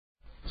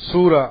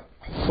சூரா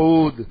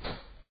ஹூத்.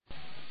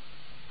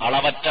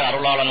 அளவற்ற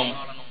அருளாளனும்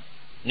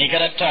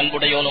நிகரற்ற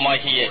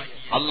அன்புடையோனுமாகிய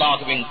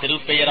அல்லாஹுவின்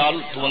திருப்பெயரால்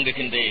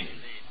துவங்குகின்றேன்.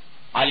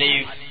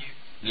 அலிஃப்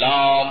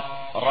லாம்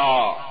ரா.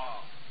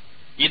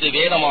 இது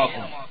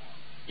வேதமாகும்.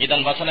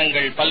 இதன்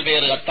வசனங்கள்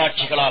பல்வேறு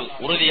அத்தாட்சிகளால்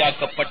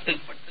உறுதியாக்கப்பட்டு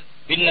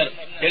பின்னர்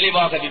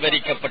தெளிவாக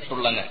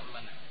விவரிக்கப்பட்டுள்ளன.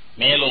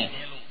 மேலும்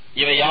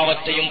இவை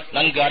யாவற்றையும்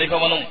நன்கு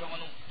அறிபவனும்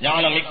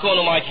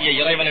ஞானமிக்கோனுமாகிய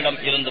இறைவனிடம்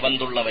இருந்து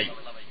வந்துள்ளவை.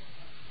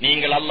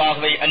 நீங்கள்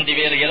அல்லாஹ்வை அன்றி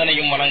வேறு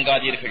எதனையும்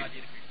வணங்காதீர்கள்.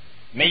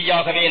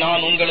 மெய்யாகவே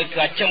நான் உங்களுக்கு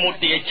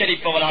அச்சமூட்டி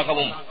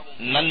எச்சரிப்பவனாகவும்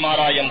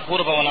நன்மாராயம்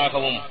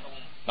கூறுபவனாகவும்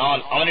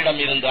நான் அவனிடம்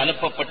இருந்து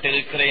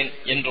அனுப்பப்பட்டிருக்கிறேன்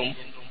என்றும்,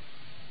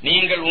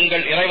 நீங்கள்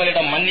உங்கள்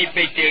இறைவனிடம்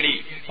மன்னிப்பை தேடி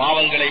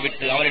பாவங்களை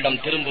விட்டு அவனிடம்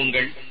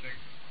திரும்புங்கள்.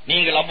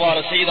 நீங்கள்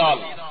அவ்வாறு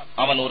செய்தால்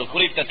அவன் ஒரு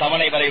குறித்த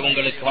தவணை வரை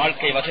உங்களுக்கு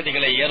வாழ்க்கை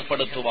வசதிகளை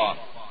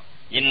ஏற்படுத்துவான்.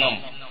 இன்னும்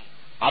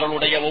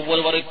அருளுடைய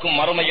ஒவ்வொருவருக்கும்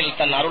மறுமையில்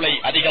தன் அருளை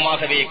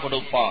அதிகமாகவே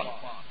கொடுப்பான்.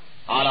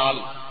 ஆனால்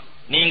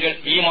நீங்கள்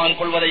ஈமான்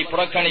கொள்வதை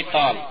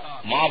புறக்கணித்தால்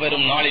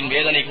மாபெரும் நாளின்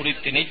வேதனை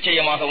குறித்து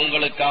நிச்சயமாக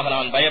உங்களுக்காக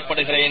நான்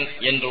பயப்படுகிறேன்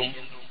என்றும்,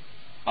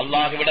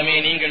 அல்லாஹ்விடமே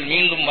நீங்கள்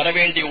மீண்டும்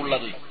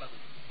வரவேண்டியுள்ளது,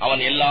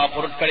 அவன் எல்லா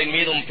பொருட்களின்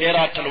மீதும்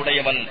பேராற்றல்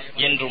உடையவன்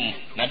என்றும்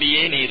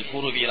நபியே நீர்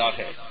கூறுவீராக.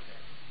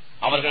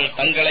 அவர்கள்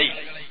தங்களை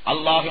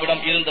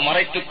அல்லாஹ்விடம் இருந்து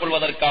மறைத்துக்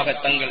கொள்வதற்காக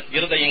தங்கள்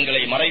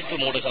இருதயங்களை மறைத்து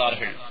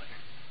மூடுகிறார்கள்.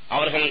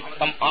 அவர்கள்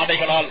தம்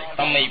ஆடைகளால்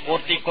தம்மை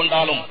போர்த்திக்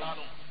கொண்டாலும்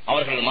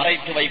அவர்கள்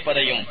மறைத்து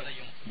வைப்பதையும்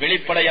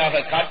வெளிப்படையாக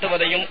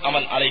காட்டுவதையும்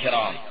அவன்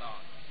அறிகிறான்.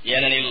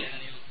 ஏனெனில்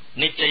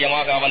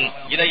நிச்சயமாக அவன்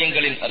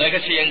இதயங்களின்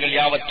இரகசியங்கள்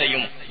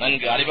யாவற்றையும்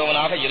நன்கு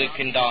அறிபவனாக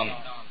இருக்கின்றான்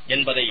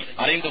என்பதை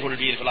அறிந்து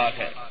கொள்வீர்களாக.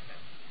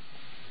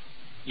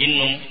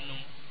 இன்னும்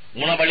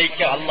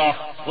உணவளிக்க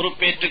அல்லாஹ்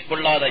பொறுப்பேற்றுக்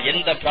கொள்ளாத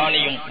எந்த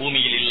பிராணியும்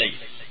பூமியில் இல்லை.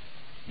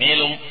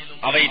 மேலும்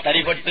அவை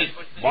தரிபட்டு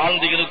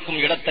வாழ்ந்து இருக்கும்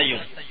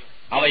இடத்தையும்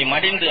அவை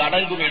மடிந்து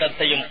அடங்கும்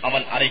இடத்தையும்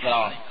அவன்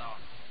அறிகிறான்.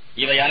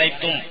 இவை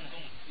அனைத்தும்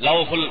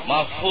லவ்ஹுல்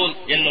மஹ்ஃபூஸ்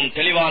என்னும்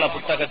தெளிவான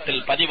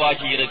புத்தகத்தில்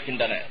பதிவாகி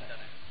இருக்கின்றன.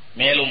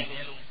 மேலும்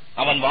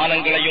அவன்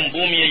வானங்களையும்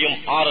பூமியையும்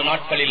 6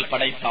 நாட்களில்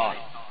படைத்தான்.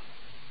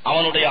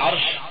 அவனுடைய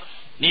அர்ஷ்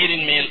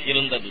நீரின் மேல்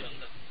இருந்தது.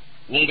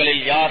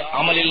 உங்களில் யார்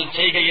அமலில்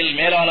செய்கையில்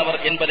மேலானவர்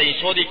என்பதை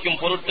சோதிக்கும்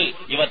பொருட்டு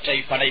இவற்றை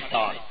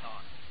படைத்தான்.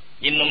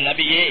 இன்னும்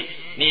நபியே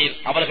நீர்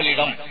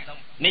அவர்களிடம்,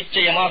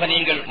 நிச்சயமாக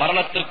நீங்கள்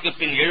மரணத்திற்கு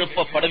பின்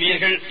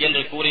எழுப்பப்படுவீர்கள்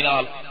என்று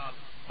கூறினால்,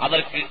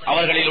 அதற்கு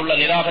அவர்களில் உள்ள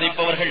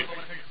நிராகரிப்பவர்கள்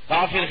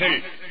காஃபிர்கள்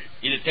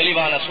இது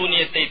தெளிவான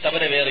சூனியத்தை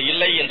தவிர வேறு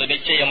இல்லை என்று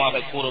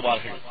நிச்சயமாக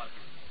கூறுவார்கள்.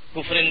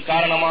 குஃப்ரின்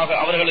காரணமாக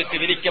அவர்களுக்கு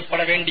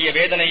விதிக்கப்பட வேண்டிய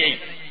வேதனையை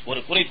ஒரு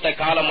குறித்த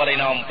காலம் வரை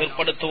நாம்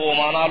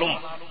பிற்படுத்துவோமானாலும்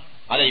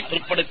அதை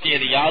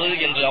பிற்படுத்தியது யாது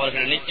என்று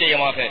அவர்கள்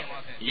நிச்சயமாக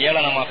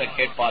ஏளனமாக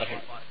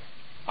கேட்பார்கள்.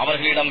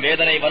 அவர்களிடம்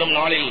வேதனை வரும்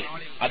நாளில்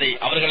அதை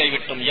அவர்களை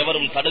விட்டும்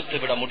எவரும்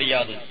தடுத்துவிட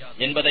முடியாது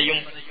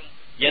என்பதையும்,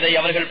 எதை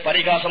அவர்கள்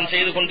பரிகாசம்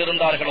செய்து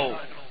கொண்டிருந்தார்களோ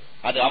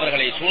அது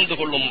அவர்களை சூழ்ந்து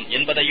கொள்ளும்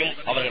என்பதையும்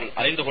அவர்கள்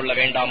அறிந்து கொள்ள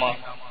வேண்டாமா?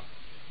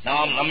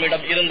 நாம்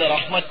நம்மிடம் இருந்த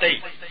ரஹ்மத்தை,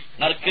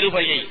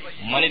 நற்கிருபையை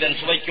மனிதன்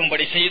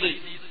சுவைக்கும்படி செய்து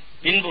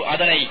பின்பு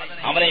அதனை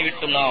அவனை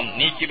விட்டு நாம்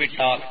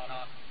நீக்கிவிட்டால்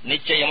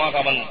நிச்சயமாக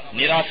அவன்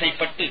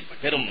நிராசைப்பட்டு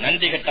பெரும்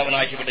நன்றி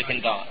கெட்டவனாகி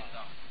விடுகின்றான்.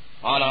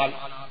 ஆனால்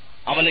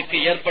அவனுக்கு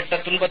ஏற்பட்ட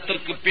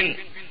துன்பத்திற்கு பின்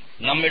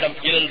நம்மிடம்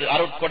இருந்து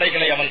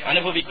அருட்கொடைகளை அவன்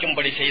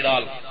அனுபவிக்கும்படி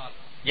செய்தால்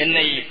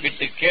என்னை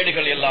விட்டு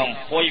கேடுகள் எல்லாம்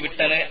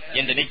போய்விட்டன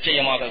என்று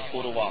நிச்சயமாக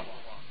கூறுவான்.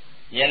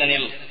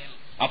 ஏனெனில்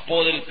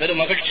அப்போது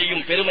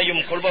பெருமகிழ்ச்சியும்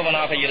பெருமையும்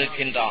கொள்பவனாக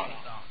இருக்கின்றான்.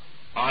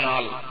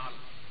 ஆனால்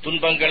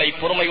துன்பங்களை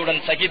பொறுமையுடன்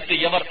சகித்து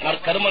எவர்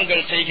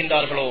நற்கர்மங்கள்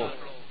செய்கின்றார்களோ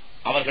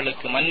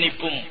அவர்களுக்கு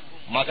மன்னிப்பும்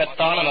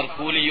மகத்தான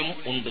நற்கூலியும்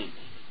உண்டு.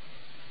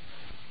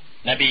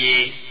 நபியே,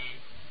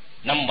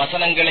 நம்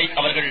வசனங்களை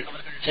அவர்கள்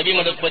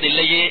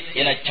செவிமடுப்பதில்லையே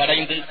எனச்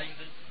சடைந்து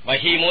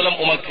வஹி மூலம்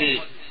உமக்கு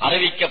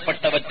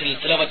அறிவிக்கப்பட்டவற்றில்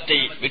சிலவற்றை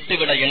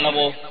விட்டுவிட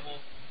எண்ணவோ?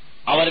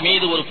 அவர்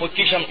மீது ஒரு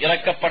பொக்கிஷம்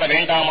இறக்கப்பட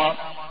வேண்டாமா,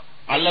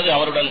 அல்லது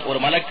அவருடன் ஒரு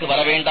மலக்கு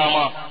வர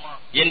வேண்டாமா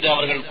என்று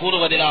அவர்கள்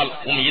கூறுவதனால்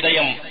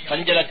இதயம்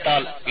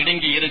சஞ்சலத்தால்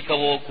இடுங்கி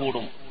இருக்கவோ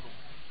கூடும்.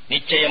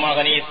 நிச்சயமாக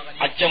நீர்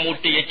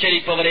அச்சமூட்டி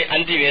எச்சரிப்பவரே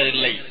அன்றி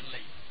வேறில்லை.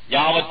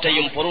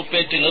 யாவற்றையும்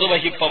பொறுப்பேற்று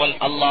நிர்வகிப்பவன்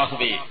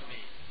அல்லாஹுவே.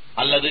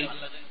 அல்லது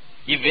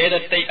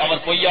இவ்வேதத்தை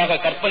அவர் பொய்யாக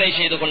கற்பனை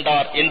செய்து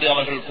கொண்டார் என்று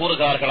அவர்கள்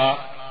கூறுகிறார்களா?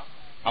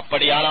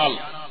 அப்படியானால்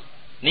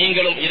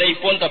நீங்களும் இதை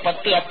போன்ற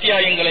 10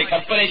 அத்தியாயங்களை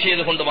கற்பனை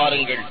செய்து கொண்டு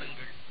வாருங்கள்,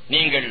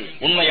 நீங்கள்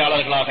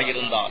உண்மையாளர்களாக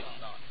இருந்தால்.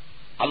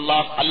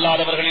 அல்லாஹ்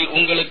அல்லாதவர்களில்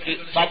உங்களுக்கு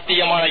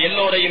சாத்தியமான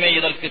எல்லோரையுமே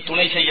இதற்கு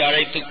துணை செய்ய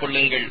அழைத்துக்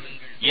கொள்ளுங்கள்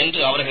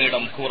என்று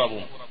அவர்களிடம்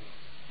கூறவும்.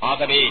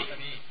 ஆகவே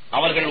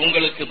அவர்கள்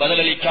உங்களுக்கு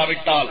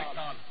பதிலளிக்காவிட்டால்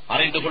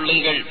அறிந்து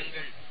கொள்ளுங்கள்,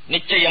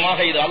 நிச்சயமாக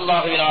இது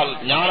அல்லாஹுவினால்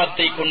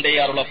ஞானத்தை கொண்டே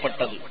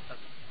அருளப்பட்டது.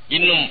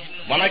 இன்னும்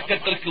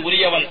வணக்கத்திற்கு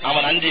உரியவன்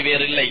அவன் அன்றி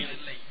வேறில்லை.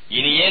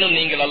 இனி ஏனும்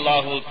நீங்கள்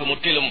அல்லாஹுவுக்கு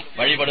முற்றிலும்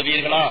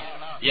வழிபடுவீர்களா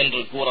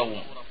என்று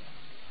கூறவும்.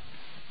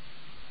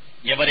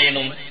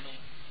 எவரேனும்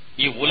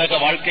இவ்வுலக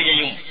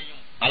வாழ்க்கையையும்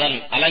அதன்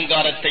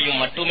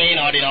அலங்காரத்தையும் மட்டுமே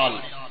நாடினால்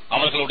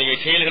அவர்களுடைய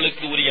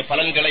செயல்களுக்கு உரிய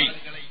பலன்களை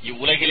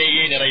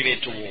இவ்வுலகிலேயே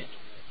நிறைவேற்றுவோம்.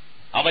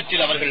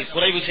 அவற்றில் அவர்கள்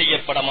குறைவு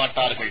செய்யப்பட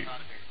மாட்டார்கள்.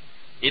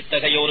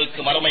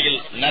 இத்தகையோருக்கு மறுமையில்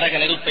நரக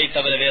நெருப்பை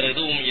தவிர வேறு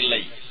எதுவும்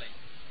இல்லை.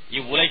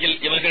 இவ்வுலகில்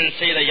இவர்கள்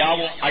செய்த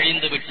யாவும்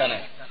அழிந்து விட்டன.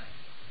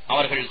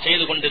 அவர்கள்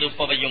செய்து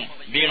கொண்டிருப்பவையும்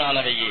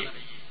வீணானவையே.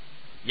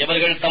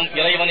 எவர்கள் தம்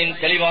இறைவனின்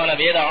தெளிவான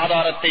வேத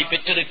ஆதாரத்தை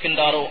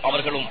பெற்றிருக்கின்றாரோ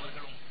அவர்களும்,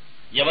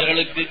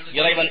 எவர்களுக்கு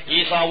இறைவன்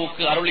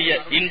ஈசாவுக்கு அருளிய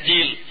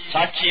இன்ஜீல்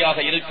சாட்சியாக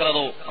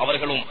இருக்கிறதோ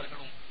அவர்களும்,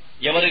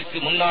 எவருக்கு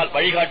முன்னால்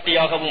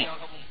வழிகாட்டியாகவும்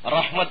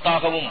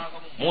ரஹ்மத்தாகவும்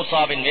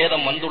மூசாவின்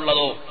வேதம்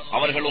வந்துள்ளதோ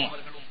அவர்களும்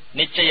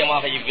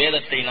நிச்சயமாக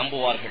இவ்வேதத்தை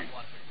நம்புவார்கள்.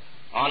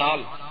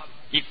 ஆனால்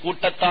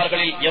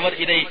இக்கூட்டத்தார்களில் எவர்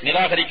இதை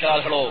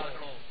நிராகரிக்கிறார்களோ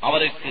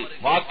அவருக்கு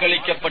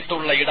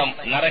வாக்களிக்கப்பட்டுள்ள இடம்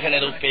நரக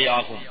நெருப்பே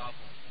ஆகும்.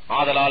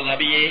 ஆதலால்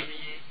நபியே,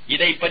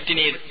 இதை பற்றி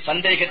நீர்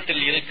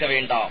சந்தேகத்தில் இருக்க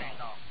வேண்டாம்.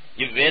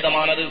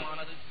 இவ்வேதமானது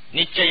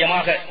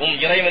நிச்சயமாக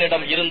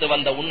இறைவனிடம் இருந்து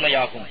வந்த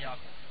உண்மையாகும்.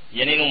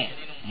 எனினும்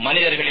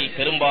மனிதர்களில்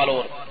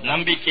பெரும்பாலோர்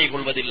நம்பிக்கை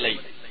கொள்வதில்லை.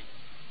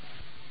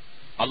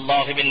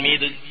 அல்லாஹுவின்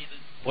மீது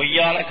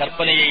பொய்யான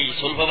கற்பனையை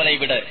சொல்பவனை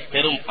விட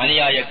பெரும்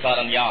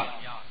அநியாயக்காரன் யார்?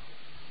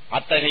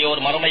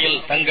 அத்தகையோர் மறுமையில்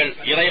தங்கள்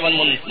இறைவன்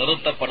முன்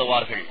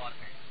நிறுத்தப்படுவார்கள்.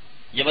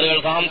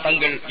 இவர்கள்தான்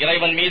தங்கள்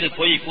இறைவன் மீது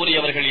பொய்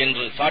கூறியவர்கள்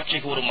என்று சாட்சி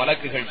கூறும்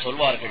மலக்குகள்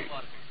சொல்வார்கள்.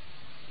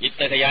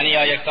 இத்தகைய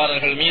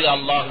அநியாயக்காரர்கள் மீது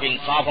அல்லாஹுவின்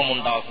சாபம்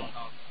உண்டாகும்.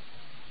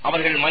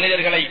 அவர்கள்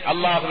மனிதர்களை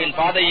அல்லாஹுவின்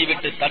பாதையை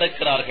விட்டு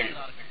தடுக்கிறார்கள்.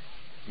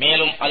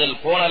 மேலும் அதில்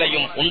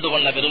கோணலையும் உண்டு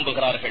பண்ண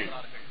விரும்புகிறார்கள்.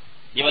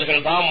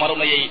 இவர்கள்தான்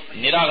மறுமையை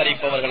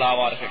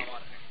நிராகரிப்பவர்களாவார்கள்.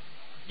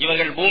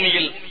 இவர்கள்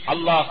பூமியில்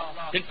அல்லாஹ்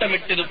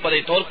திட்டமிட்டிருப்பதை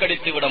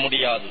தோற்கடித்து விட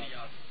முடியாது.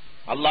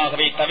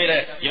 அல்லாஹ்வை தவிர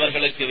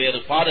இவர்களுக்கு வேறு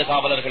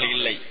பாதுகாவலர்கள்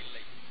இல்லை.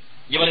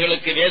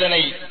 இவர்களுக்கு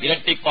வேதனை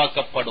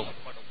இரட்டிப்பாக்கப்படும்.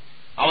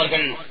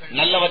 அவர்கள்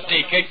நல்லவற்றை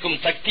கேட்கும்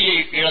சக்தியை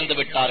இழந்து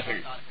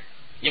விட்டார்கள்.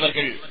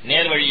 இவர்கள்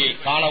நேர்வழியை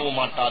காணவும்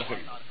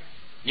மாட்டார்கள்.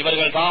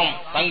 இவர்கள் தாம்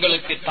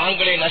தங்களுக்கு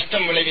தாங்களே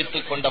நஷ்டம்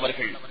விளைவித்துக்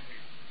கொண்டவர்கள்.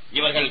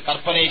 இவர்கள்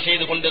கற்பனை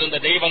செய்து கொண்டிருந்த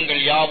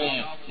தெய்வங்கள் யாவும்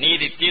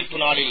நீதி தீர்ப்பு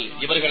நாளில்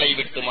இவர்களை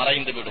விட்டு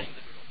மறைந்துவிடும்.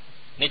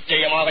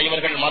 நிச்சயமாக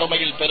இவர்கள்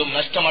மறுமையில் பெரும்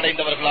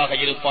நஷ்டமடைந்தவர்களாக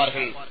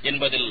இருப்பார்கள்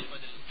என்பதில்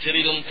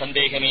சிறிதும்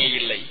சந்தேகமே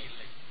இல்லை.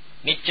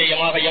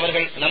 நிச்சயமாக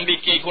இவர்கள்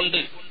நம்பிக்கை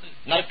கொண்டு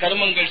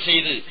நற்கர்மங்கள்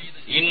செய்து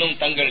இன்னும்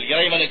தங்கள்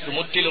இறைவனுக்கு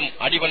முற்றிலும்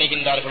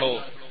அடிபணிகின்றார்களோ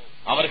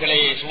அவர்களே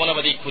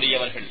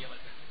சுவனவதிக்குரியவர்கள்.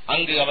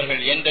 அங்கு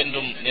அவர்கள்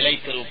என்றென்றும்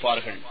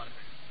நிலைத்திருப்பார்கள்.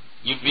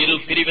 இவ்விரு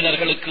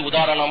பிரிவினர்களுக்கு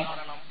உதாரணம்,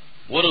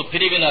 ஒரு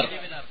பிரிவினர்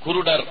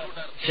குருடர்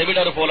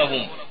செவிடர்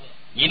போலவும்,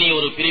 இனி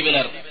ஒரு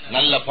பிரிவினர்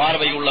நல்ல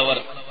பார்வை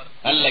உள்ளவர்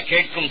நல்ல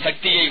கேட்கும்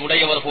சக்தியை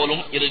உடையவர்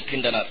போலும்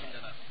இருக்கின்றனர்.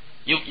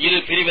 இவ்விரு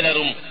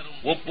பிரிவினரும்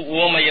ஒப்பு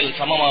உவமையில்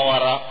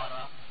சமமாவாரா?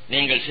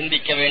 நீங்கள்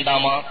சிந்திக்க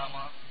வேண்டாமா?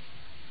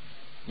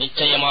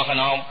 நிச்சயமாக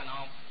நாம்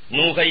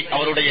நூகை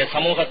அவருடைய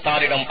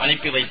சமூகத்தாரிடம்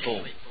அனுப்பி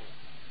வைத்தோம்.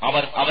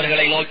 அவர்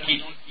அவர்களை நோக்கி,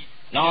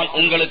 நான்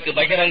உங்களுக்கு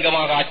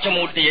பகிரங்கமாக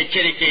அச்சமூட்டி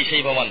எச்சரிக்கை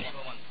செய்பவன்.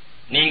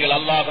 நீங்கள்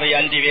அல்லாஹ்வை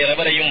அன்றி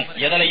வேறெவரையும்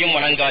எதனையும்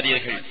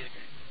வணங்காதீர்கள்.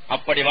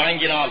 அப்படி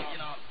வணங்கினால்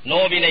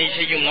நோவினை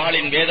செய்யும்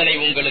நாளின் வேதனை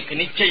உங்களுக்கு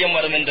நிச்சயம்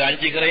வரும் என்று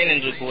அஞ்சுகிறேன்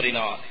என்று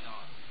கூறினார்.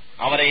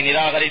 அவரை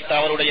நிராகரித்த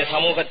அவருடைய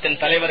சமூகத்தின்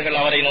தலைவர்கள்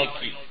அவரை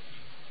நோக்கி,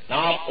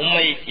 நாம்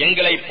உம்மை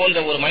எங்களை போன்ற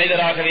ஒரு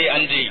மனிதராகவே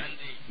அன்றி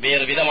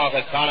வேறு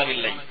விதமாக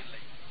காணவில்லை.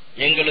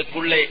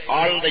 எங்களுக்குள்ளே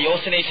ஆழ்ந்த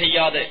யோசனை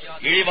செய்யாத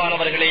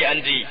இழிவானவர்களே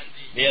அன்றி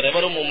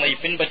வேறெவரும் உம்மை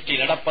பின்பற்றி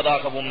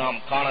நடப்பதாகவும் நாம்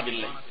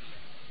காணவில்லை.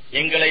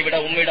 எங்களை விட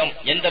உம்மிடம்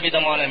எந்த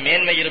விதமான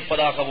மேன்மை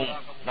இருப்பதாகவும்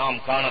நாம்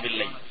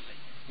காணவில்லை.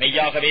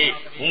 மெய்யாகவே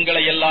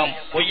உங்களை எல்லாம்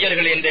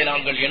பொய்யர்கள் என்றே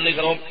நாங்கள்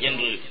எண்ணுகிறோம்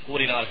என்று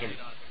கூறினார்கள்.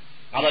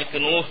 அதற்கு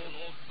நூஹ்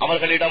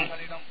அவர்களிடம்,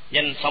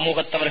 என்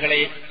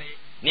சமூகத்தவர்களே,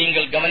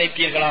 நீங்கள்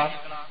கவனித்தீர்களா?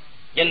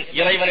 என்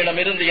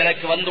இறைவனிடமிருந்து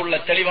எனக்கு வந்துள்ள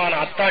தெளிவான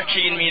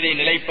அத்தாட்சியின் மீதே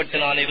நிலைப்பட்டு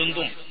நான்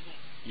இருந்தும்,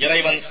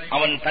 இறைவன்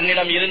அவன்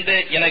தன்னிடம் இருந்தே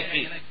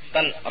எனக்கு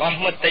தன்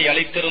ரஹ்மத்தை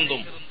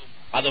அளித்திருந்தும்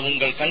அது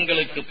உங்கள்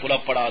கண்களுக்கு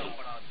புலப்படாது.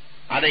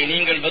 அதை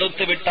நீங்கள்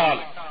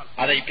வெறுத்துவிட்டால்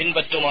அதை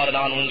பின்பற்றுமாறு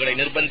நான் உங்களை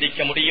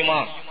நிர்பந்திக்க முடியுமா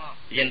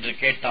என்று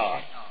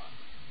கேட்டார்.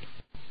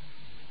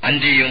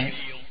 அன்றியும்,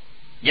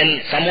 என்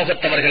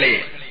சமூகத்தவர்களே,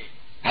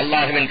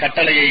 அல்லாஹுவின்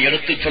கட்டளையை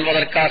எடுத்துச்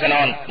சொல்வதற்காக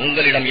நான்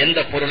உங்களிடம் எந்த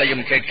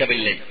பொருளையும்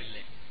கேட்கவில்லை.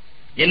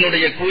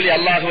 என்னுடைய கூலி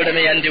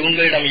அல்லாஹுவிடமே அன்றி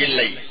உங்களிடம்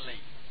இல்லை.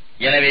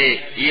 எனவே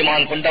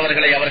ஈமான்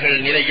கொண்டவர்களை அவர்கள்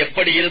நிலை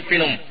எப்படி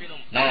இருப்பினும்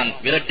நான்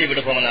விரட்டி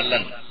விடுபவன்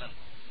அல்லன்.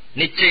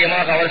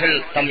 நிச்சயமாக அவர்கள்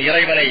தம்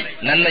இறைவனை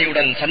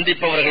நன்மையுடன்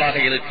சந்திப்பவர்களாக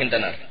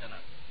இருக்கின்றனர்.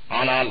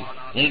 ஆனால்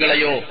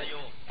உங்களையோ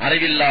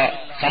அறிவில்லா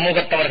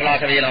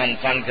சமூகத்தவர்களாகவே நான்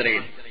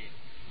காண்கிறேன்.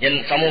 என்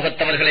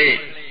சமூகத்தவர்களே,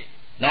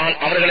 நான்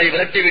அவர்களை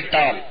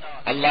விரட்டிவிட்டால்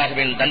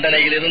அல்லாஹுவின்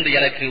தண்டனையிலிருந்து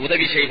எனக்கு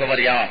உதவி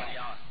செய்பவர் யார்?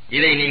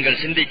 இதை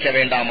நீங்கள் சிந்திக்க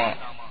வேண்டாமா?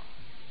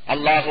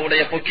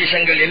 அல்லாஹுடைய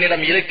பொக்கிஷங்கள்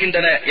என்னிடம்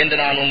இருக்கின்றன என்று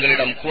நான்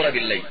உங்களிடம்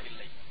கூறவில்லை.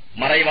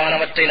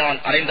 மறைவானவற்றை நான்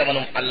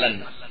அறிந்தவனும் அல்லன்.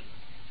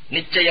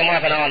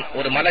 நிச்சயமாக நான்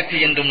ஒரு மலக்கு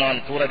என்றும் நான்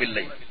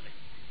கூறவில்லை.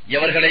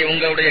 எவர்களை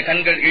உங்களுடைய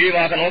கண்கள்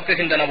இழிவாக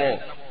நோக்குகின்றனவோ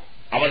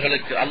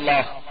அவர்களுக்கு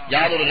அல்லாஹ்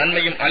யாதொரு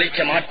நன்மையும்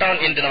அளிக்க மாட்டான்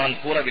என்று நான்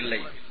கூறவில்லை.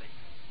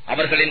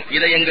 அவர்களின்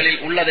இதயங்களில்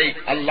உள்ளதை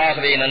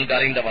அல்லாஹ்வே நன்கு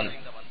அறிந்தவன்.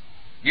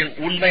 என்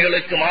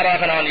உண்மைகளுக்கு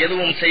மாறாக நான்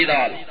எதுவும்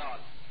செய்தால்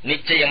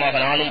நிச்சயமாக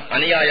நானும்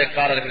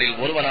அநியாயக்காரர்களில்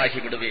ஒருவனாகி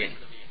விடுவேன்.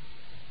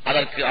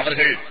 அதற்கு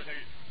அவர்கள்,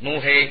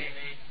 நூஹே,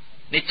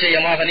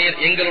 நிச்சயமாக நீர்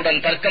எங்களுடன்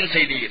தர்க்கம்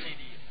செய்தீர்,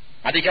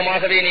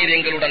 அதிகமாகவே நீர்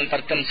எங்களுடன்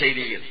தர்க்கம்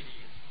செய்தீர்.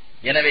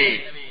 எனவே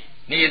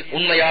நீர்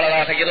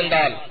உண்மையாளராக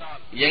இருந்தால்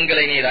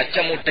எங்களை நீர்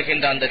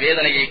அச்சமூட்டுகின்ற அந்த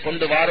வேதனையை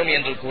கொண்டு வாரும்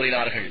என்று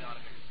கூறினார்கள்.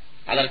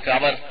 அதற்கு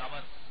அவர்,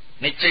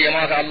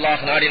 நிச்சயமாக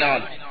அல்லாஹ்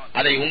நாடினால்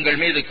அதை உங்கள்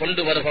மீது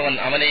கொண்டு வருபவன்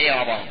அவனே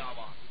ஆவான்,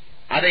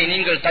 அதை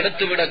நீங்கள்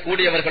தடுத்துவிடக்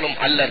கூடியவர்களும்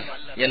அல்லர்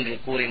என்று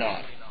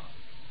கூறினார்.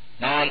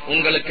 நான்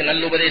உங்களுக்கு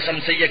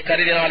நல்லுபதேசம் செய்ய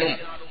கருதினாலும்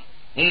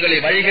உங்களை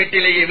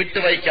வழிகட்டிலேயே விட்டு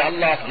வைக்க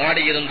அல்லாஹ்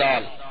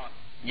நாடியிருந்தால்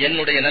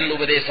என்னுடைய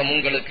நல்லுபதேசம்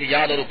உங்களுக்கு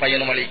யாதொரு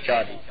பயனும்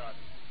அளிக்காது.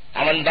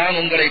 அவன்தான்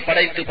உங்களை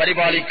படைத்து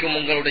பரிபாலிக்கும்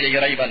உங்களுடைய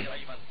இறைவன்,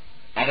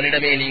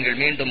 அவனிடமே நீங்கள்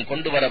மீண்டும்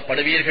கொண்டு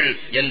வரப்படுவீர்கள்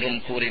என்றும்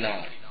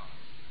கூறினார்.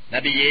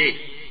 நபியே,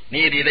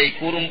 நீர் இதை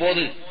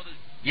கூறும்போது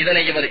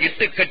இதனை இவர்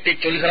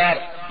இட்டுக்கட்டிச் சொல்கிறார்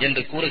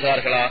என்று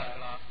கூறுகிறார்களா?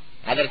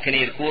 அதற்கு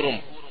நீர் கூறும்,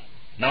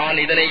 நான்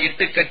இதனை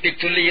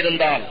இட்டுக்கட்டிச்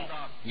சொல்லியிருந்தால்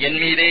என்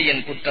மீதே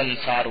என் குற்றம்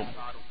சாரும்.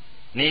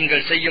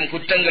 நீங்கள் செய்யும்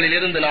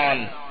குற்றங்களிலிருந்து நான்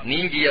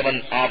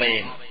நீங்கியவன்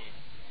ஆவேன்.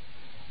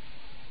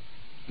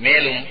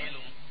 மேலும்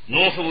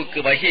நூஹுவுக்கு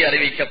வஹி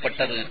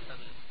அறிவிக்கப்பட்டது,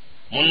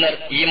 முன்னர்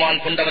ஈமான்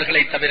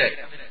கொண்டவர்களை தவிர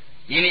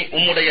இனி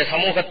உம்முடைய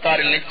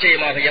சமூகத்தாரில்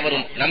நிச்சயமாக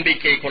எவரும்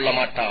நம்பிக்கை கொள்ள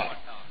மாட்டார்.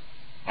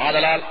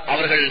 ஆதலால்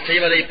அவர்கள்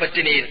செய்வதை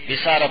பற்றி நீர்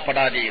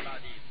விசாரப்படாதீர்.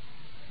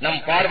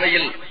 நம்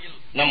பார்வையில்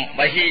நம்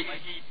வஹி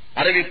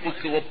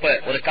அறிவிப்புக்கு ஒப்ப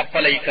ஒரு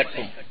கப்பலை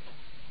கட்டும்.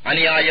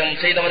 அநியாயம்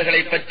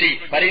செய்தவர்களை பற்றி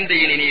பரிந்து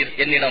இனி நீர்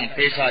என்னிடம்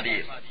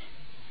பேசாதீர்.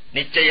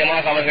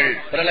 நிச்சயமாக அவர்கள்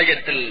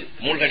பிரளயத்தில்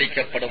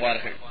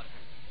மூழ்கடிக்கப்படுவார்கள்.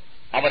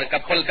 அவர்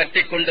கப்பல்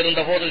கட்டிக்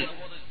கொண்டிருந்த போது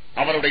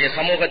அவருடைய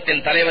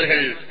சமூகத்தின்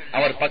தலைவர்கள்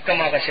அவர்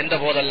பக்கமாக சென்ற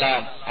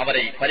போதெல்லாம்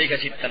அவரை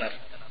பரிகசித்தனர்.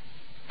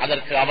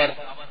 அதற்கு அவர்,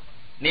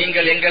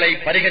 நீங்கள் எங்களை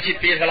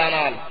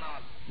பரிகசிப்பீர்களானால்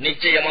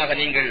நிச்சயமாக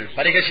நீங்கள்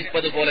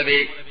பரிகசிப்பது போலவே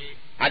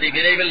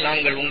அதிவிரைவில்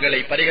நாங்கள்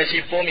உங்களை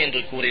பரிகசிப்போம்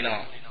என்று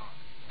கூறினார்.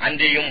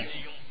 அன்றியும்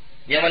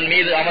எவன்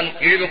மீது அவன்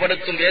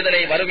இழிவுபடுத்தும் வேதனை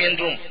வரும்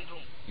என்றும்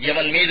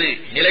எவன் மீது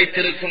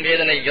நிலைத்திருக்கும்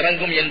வேதனை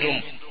இறங்கும் என்றும்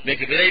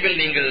வெகு விரைவில்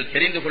நீங்கள்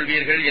தெரிந்து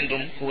கொள்வீர்கள்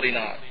என்றும்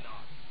கூறினார்.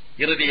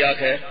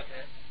 இறுதியாக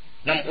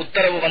நம்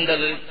உத்தரவு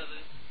வந்தது.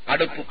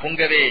 அடுப்பு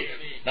பொங்கவே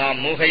நாம்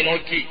நூகை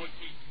நோக்கி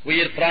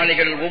உயிர்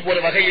பிராணிகள் ஒவ்வொரு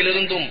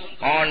வகையிலிருந்தும்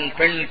ஆண்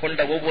பெண்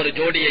கொண்ட ஒவ்வொரு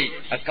ஜோடியை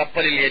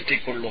அக்கப்பலில்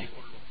ஏற்றிக் கொள்ளும்.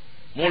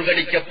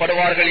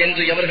 மூழ்கடிக்கப்படுவார்கள்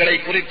என்று எவர்களை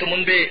குறித்து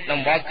முன்பே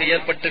நம் வாக்கு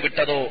ஏற்பட்டு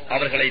விட்டதோ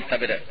அவர்களை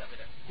தவிர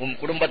உம்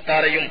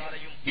குடும்பத்தாரையும்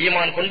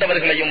ஈமான்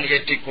கொண்டவர்களையும்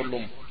ஏற்றிக்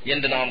கொள்ளும்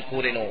என்று நாம்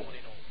கூறினோம்.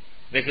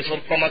 வெகு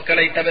சொற்ப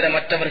மக்களை தவிர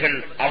மற்றவர்கள்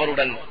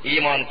அவருடன்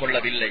ஈமான்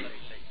கொள்ளவில்லை.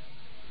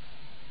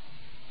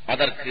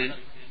 அதற்கு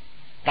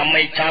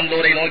தம்மை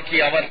சார்ந்தோரை நோக்கி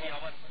அவர்,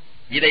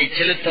 இதை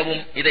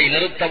செலுத்தவும் இதை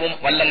நிறுத்தவும்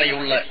வல்லமை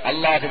உள்ள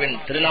அல்லாஹுவின்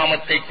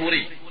திருநாமத்தை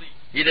கூறி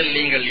இதில்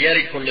நீங்கள்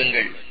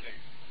ஏறிக்கொள்ளுங்கள்.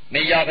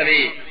 மெய்யாகவே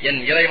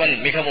என் இறைவன்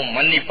மிகவும்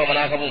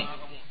மன்னிப்பவனாகவும்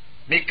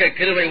மிக்க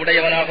கிருபை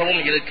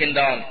உடையவனாகவும்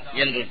இருக்கின்றான்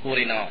என்று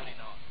கூறினார்.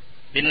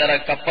 பின்னர்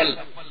அக்கப்பல்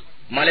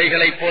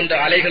மலைகளைப் போன்ற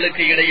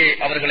அலைகளுக்கு இடையே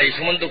அவர்களை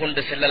சுமந்து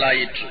கொண்டு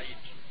செல்லலாயிற்று.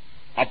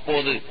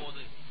 அப்போது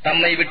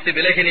தம்மை விட்டு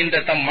விலகி நின்ற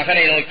தம்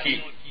மகனை நோக்கி,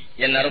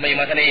 என் அருமை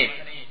மகனே,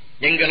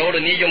 எங்களோடு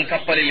நீயும்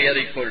கப்பலில்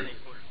ஏறிக்கொள்,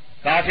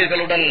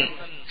 காபிர்களுடன்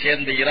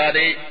சேர்ந்து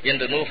இராதே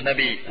என்று நூஹ்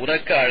நபி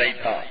உரக்க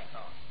அழைத்தார்.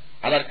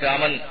 அதற்கு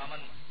அவன்,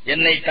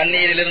 என்னை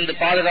தண்ணீரிலிருந்து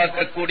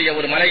பாதுகாக்கக்கூடிய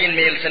ஒரு மலையின்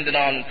மேல் சென்று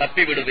நான்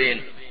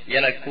தப்பிவிடுவேன்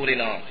என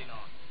கூறினான்.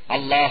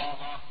 அல்லாஹ்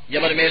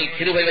எவர் மேல்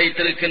கிருபை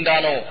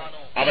வைத்திருக்கின்றானோ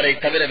அவரை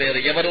தவிர வேறு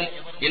எவரும்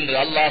இன்று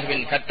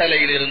அல்லாஹுவின்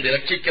கட்டளையில் இருந்து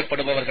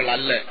ரட்சிக்கப்படுபவர்கள்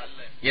அல்ல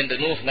என்று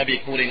நூஹ் நபி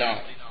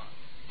கூறினார்.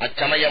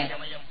 அச்சமயம்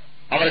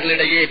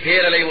அவர்களிடையே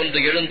பேரலை ஒன்று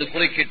எழுந்து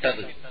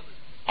குறுக்கிட்டது.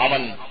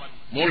 அவன்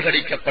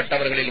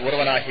மூழ்கடிக்கப்பட்டவர்களில்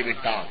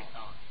ஒருவனாகிவிட்டான்.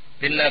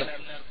 பின்னர்,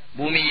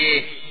 பூமியே,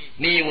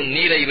 நீ உன்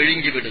நீரை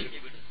விழுங்கிவிடு,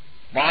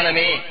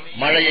 வானமே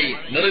மழையை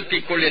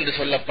நிறுத்திக்கொள் என்று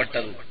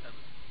சொல்லப்பட்டது.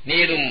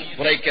 நீரும்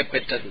குறைக்கப்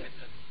பெற்றது.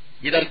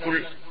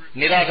 இதற்குள்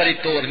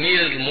நிராகரித்தோர்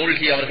நீரில்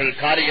மூழ்கி அவர்கள்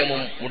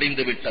காரியமும்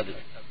முடிந்துவிட்டது.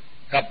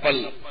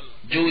 கப்பல்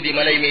ஜூதி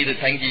மலை மீது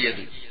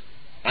தங்கியது.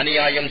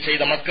 அநியாயம்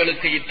செய்த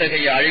மக்களுக்கு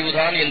இத்தகைய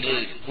அழிவுதான் என்று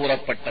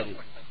கூறப்பட்டது.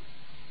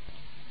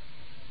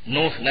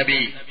 நூஹ் நபி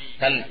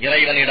தன்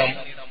இறைவனிடம்,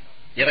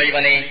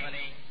 இறைவனே,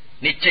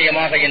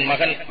 நிச்சயமாக என்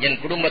மகன் என்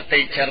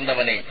குடும்பத்தைச்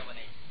சேர்ந்தவனே,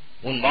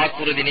 உன்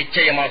வாக்குறுதி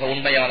நிச்சயமாக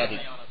உண்மையானது.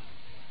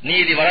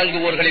 நீதி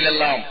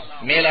வழங்குவோர்களிலெல்லாம்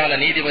மேலான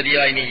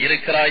நீதிபதியாய் நீ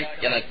இருக்கிறாய்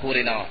என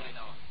கூறினார்.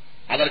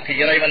 அதற்கு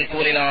இறைவன்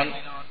கூறினான்,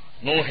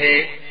 நூஹே,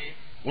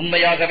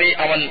 உண்மையாகவே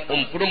அவன்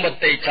உன்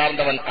குடும்பத்தை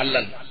சார்ந்தவன்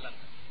அல்லன்.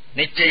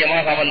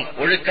 நிச்சயமாக அவன்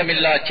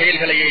ஒழுக்கமில்லா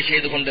செயல்களையே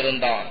செய்து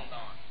கொண்டிருந்தான்.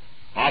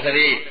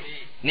 ஆகவே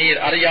நீர்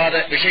அறியாத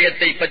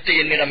விஷயத்தை பற்றி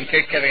என்னிடம்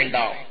கேட்க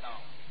வேண்டாம்.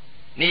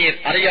 நீர்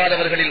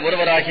அறியாதவர்களில்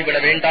ஒருவராகிவிட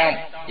வேண்டாம்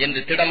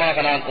என்று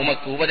திடமாக நான்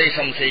உமக்கு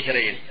உபதேசம்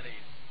செய்கிறேன்.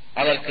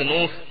 அதற்கு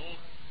நூஹ்,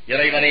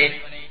 இறைவனே,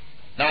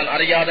 நான்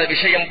அறியாத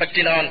விஷயம்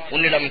பற்றி நான்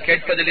உன்னிடம்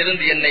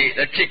கேட்பதிலிருந்து என்னை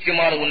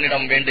ரட்சிக்குமாறு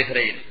உன்னிடம்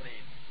வேண்டுகிறேன்.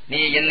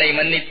 நீ என்னை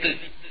மன்னித்து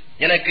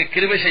எனக்கு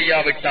கிருபை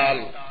செய்யாவிட்டால்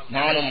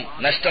நானும்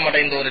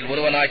நஷ்டமடைந்தோரில்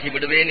ஒருவனாகி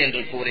விடுவேன்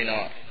என்று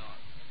கூறினார்.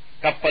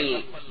 கப்பல்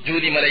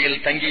ஜூதி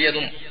மலையில்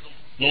தங்கியதும்,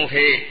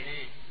 நூஹே,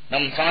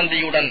 நம்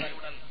சாந்தியுடன்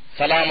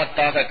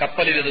சலாமத்தாக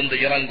கப்பலிலிருந்து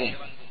இறங்கும்,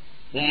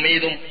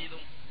 உம்மீதும்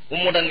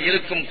உம்முடன்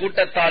இருக்கும்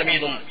கூட்டத்தார்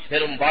மீதும்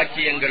பெரும்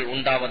பாக்கியங்கள்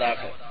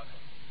உண்டாவதாக.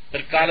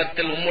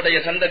 பிற்காலத்தில் உம்முடைய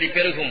சந்ததி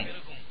பெருகும்.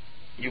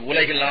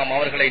 இவ்வுலகில் நாம்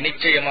அவர்களை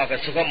நிச்சயமாக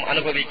சுகம்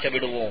அனுபவிக்க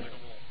விடுவோம்.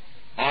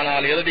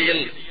 ஆனால்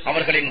இறுதியில்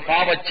அவர்களின்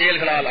பாவச்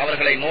செயல்களால்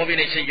அவர்களை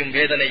நோவினை செய்யும்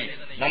வேதனை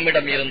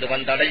நம்மிடம் இருந்து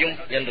வந்தடையும்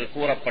என்று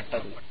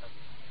கூறப்பட்டது.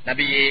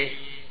 நபியே,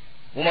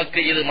 உமக்கு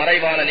இது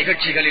மறைவான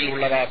நிகழ்ச்சிகளில்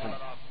உள்ளதாகும்.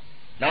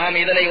 நாம்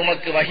இதனை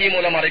உமக்கு வஹி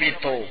மூலம்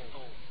அறிவித்தோ,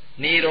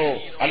 நீரோ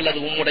அல்லது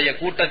உம்முடைய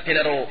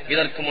கூட்டத்தினரோ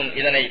இதற்கு முன்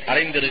இதனை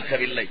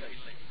அறிந்திருக்கவில்லை.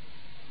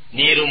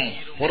 நீரும்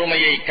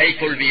பொறுமையை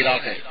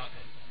கைக்கொள்வீராக.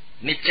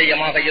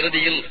 நிச்சயமாக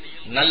இறுதியில்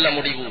நல்ல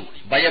முடிவு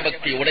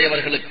பயபக்தி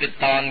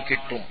உடையவர்களுக்குத்தான்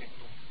கிட்டும்.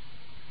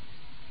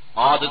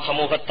 ஆது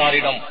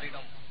சமூகத்தாரிடம்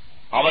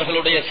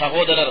அவர்களுடைய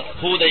சகோதரர்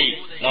ஹூதை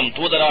நம்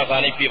தூதராக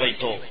அனுப்பி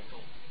வைத்தோம்.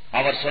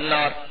 அவர்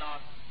சொன்னார்,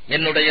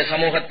 என்னுடைய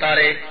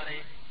சமூகத்தாரே,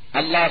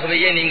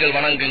 அல்லாஹ்வையே நீங்கள்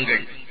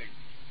வணங்குங்கள்.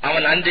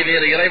 அவன் அன்றி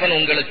வேறு இறைவன்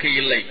உங்களுக்கு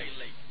இல்லை.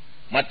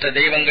 மற்ற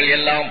தெய்வங்கள்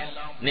எல்லாம்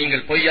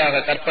நீங்கள்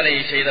பொய்யாக கற்பனை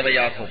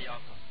செய்தவையாகும்.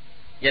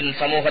 என்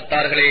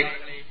சமூகத்தார்களே,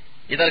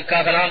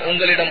 இதற்காக நான்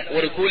உங்களிடம்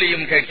ஒரு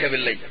கூலியும்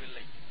கேட்கவில்லை.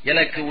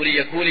 எனக்கு உரிய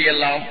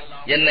கூலியெல்லாம்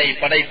என்னை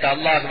படைத்த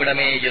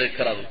அல்லாஹ்விடமே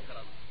இருக்கிறது.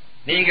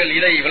 நீங்கள்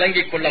இதை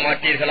விளங்கிக் கொள்ள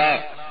மாட்டீர்களா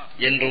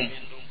என்றும்,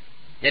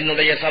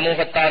 என்னுடைய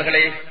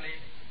சமூகத்தார்களே,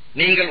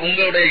 நீங்கள்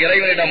உங்களுடைய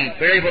இறைவனிடம்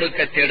பிழை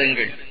பொறுக்க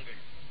தேடுங்கள்.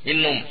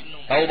 இன்னும்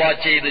தௌபா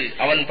செய்து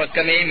அவன்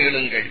பக்கமே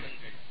மீளுங்கள்.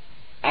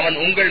 அவன்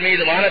உங்கள்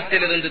மீது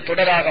வானத்திலிருந்து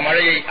தொடராக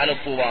மழையை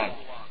அனுப்புவான்.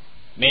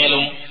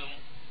 மேலும்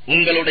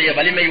உங்களுடைய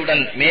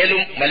வலிமையுடன்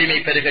மேலும் வலிமை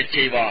பெருகச்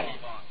செய்வான்.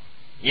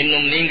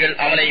 இன்னும் நீங்கள்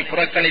அவனை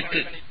புறக்கணித்து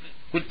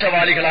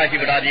குற்றவாளிகளாகி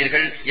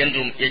விடாதீர்கள்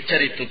என்றும்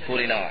எச்சரித்து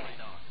கூறினார்.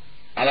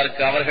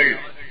 அதற்கு அவர்கள்,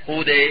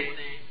 ஹூதே,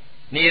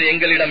 நீர்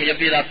எங்களிடம்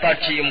எவ்வித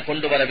அத்தாட்சியும்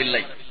கொண்டு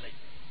வரவில்லை.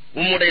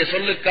 உம்முடைய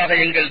சொல்லுக்காக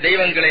எங்கள்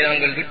தெய்வங்களை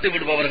நாங்கள் விட்டு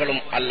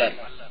விடுபவர்களும் அல்லர்.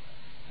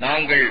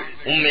 நாங்கள்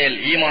உம்மேல்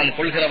ஈமான்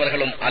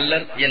கொள்கிறவர்களும்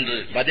அல்லர் என்று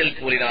பதில்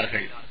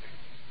கூறினார்கள்.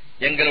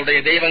 எங்களுடைய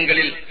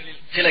தெய்வங்களில்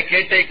சில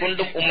கேட்டை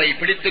கொண்டும் உம்மை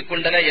பிடித்துக்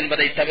கொண்டன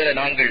என்பதை தவிர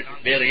நாங்கள்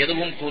வேறு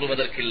எதுவும்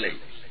கூறுவதற்கில்லை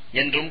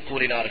என்றும்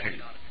கூறினார்கள்.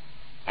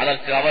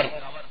 அதற்கு அவர்,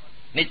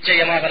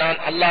 நிச்சயமாக நான்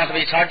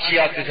அல்லாஹ்வை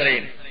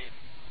சாட்சியாக்குகிறேன்.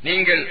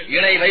 நீங்கள்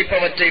இணை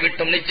வைப்பவற்றை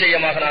விட்டும்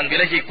நிச்சயமாக நான்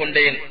விலகிக்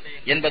கொண்டேன்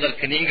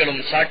என்பதற்கு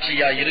நீங்களும்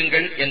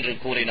சாட்சியாயிருங்கள் என்று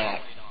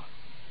கூறினார்.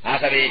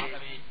 ஆகவே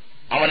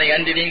அவனை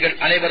அன்றி நீங்கள்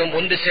அனைவரும்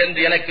ஒன்று சேர்ந்து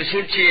எனக்கு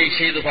சூழ்ச்சியை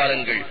செய்து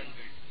பாருங்கள்.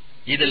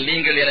 இதில்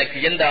நீங்கள் எனக்கு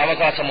எந்த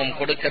அவகாசமும்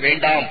கொடுக்க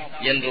வேண்டாம்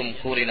என்றும்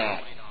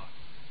கூறினார்.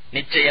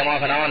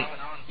 நிச்சயமாக நான்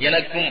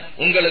எனக்கும்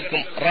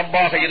உங்களுக்கும்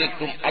ரப்பாக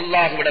இருக்கும்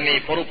அல்லாஹ்விடமே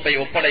பொறுப்பை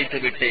ஒப்படைத்து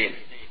விட்டேன்.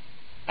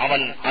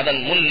 அவன்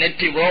அதன் முன்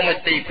நெற்றி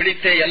ரோமத்தை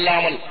பிடித்தே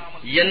அல்லாமல்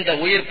எந்த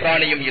உயிர்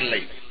பிராணியும்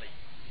இல்லை.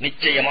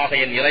 நிச்சயமாக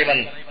என்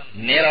இறைவன்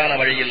நேரான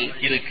வழியில்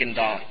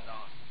இருக்கின்றான்.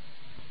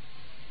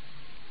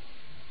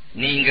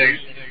 நீங்கள்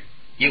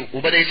இவ்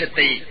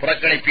உபதேசத்தை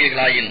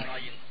புறக்கணிப்பீர்களாயின்,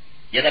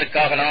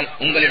 எதற்காக நான்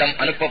உங்களிடம்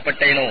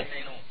அனுப்பப்பட்டேனோ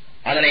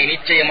அதனை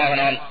நிச்சயமாக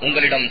நான்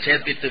உங்களிடம்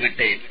சேர்ப்பித்து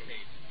விட்டேன்.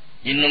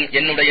 இன்னும்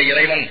என்னுடைய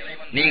இறைவன்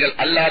நீங்கள்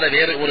அல்லாத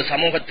வேறு ஒரு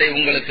சமூகத்தை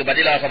உங்களுக்கு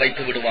பதிலாக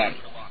வைத்து விடுவான்.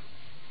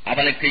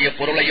 அவனுக்கு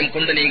எப்பொருளையும்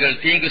கொண்டு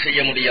நீங்கள் தீங்கு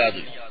செய்ய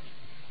முடியாது.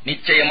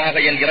 நிச்சயமாக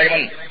என்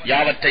இறைவன்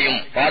யாவற்றையும்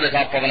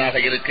பாதுகாப்பவனாக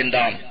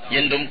இருக்கின்றான்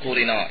என்றும்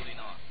கூறினார்.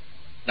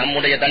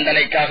 நம்முடைய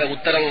தண்டனைக்காக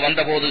உத்தரவு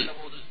வந்தபோது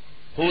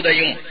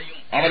ஹூதையும்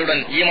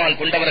அவருடன் ஈமான்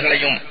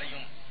கொண்டவர்களையும்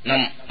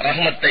நம்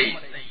ரஹ்மத்தை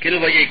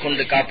கிருபையை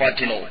கொண்டு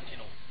காப்பாற்றினோம்.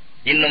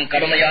 இன்னும்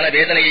கடுமையான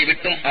வேதனையை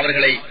விட்டும்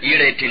அவர்களை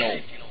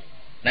ஈடேற்றினோம்.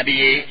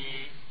 நபியே,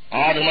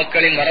 ஆது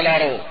மக்களின்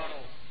வரலாறோ,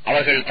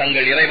 அவர்கள்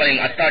தங்கள்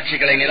இறைவனின்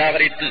அத்தாட்சிகளை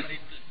நிராகரித்து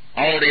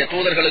அவனுடைய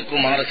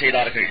தூதர்களுக்கும் மாறு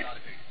செய்தார்கள்.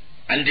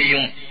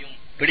 அன்றியும்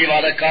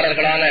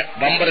பிடிவாதக்காரர்களான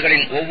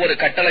வம்பர்களின் ஒவ்வொரு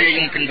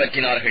கட்டளையையும்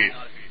பின்பற்றினார்கள்.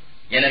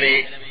 எனவே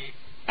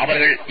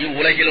அவர்கள்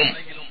இவ்வுலகிலும்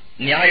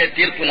நியாய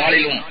தீர்ப்பு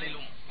நாளிலும்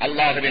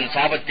அல்லாஹ்வின்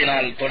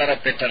சாபத்தினால்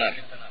தொடரப் பெற்றனர்.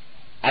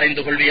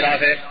 அறிந்து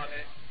கொள்வீராக,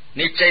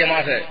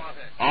 நிச்சயமாக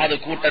ஆது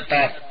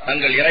கூட்டத்தார்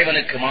தங்கள்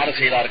இறைவனுக்கு மாறு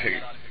செய்தார்கள்.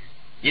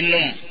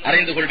 இன்னும்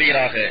அறிந்து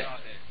கொள்வீராக,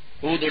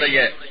 ஹூதுடைய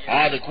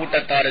ஆது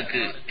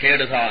கூட்டத்தாருக்கு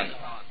கேடுதான்.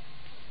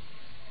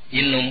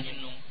 இன்னும்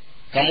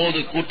சமூது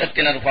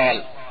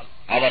கூட்டத்தினர்பால்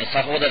அவர்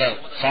சகோதரர்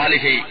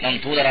சாலிகை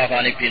நம் தூதராக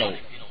அனுப்பினோம்.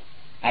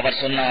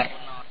 அவர் சொன்னார்,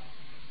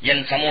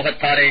 என்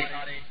சமூகத்தாரே,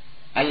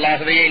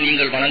 அல்லாஹ்வையே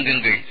நீங்கள்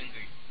வணங்குங்கள்.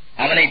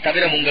 அவனை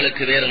தவிர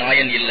உங்களுக்கு வேறு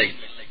நாயன் இல்லை.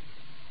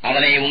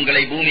 அவனை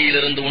உங்களை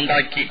பூமியிலிருந்து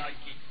உண்டாக்கி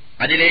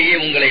அதிலேயே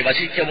உங்களை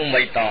வசிக்கவும்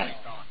வைத்தான்.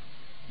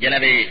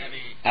 எனவே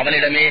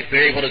அவனிடமே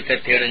பிழை பொறுக்க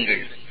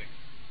தேடுங்கள்.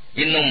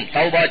 இன்னும்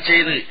தௌபா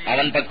செய்து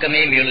அவன்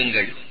பக்கமே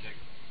மீளுங்கள்.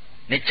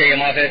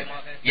 நிச்சயமாக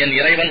என்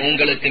இறைவன்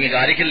உங்களுக்கு மிக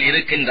அருகில்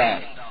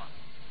இருக்கின்றான்.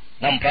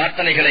 நம்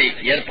பிரார்த்தனைகளை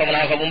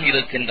ஏற்பவனாகவும்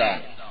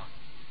இருக்கின்றான்.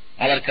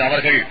 அதற்கு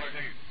அவர்கள்,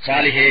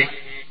 சாலிஹே,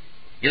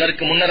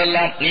 இதற்கு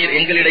முன்னரெல்லாம் நீர்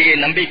எங்களிடையே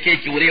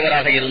நம்பிக்கைக்கு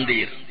உரியவராக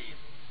இருந்தீர்.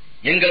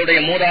 எங்களுடைய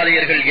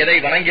மூதாதையர்கள் எதை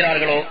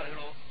வணங்கினார்களோ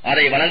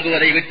அதை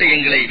வணங்குவதை விட்டு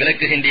எங்களை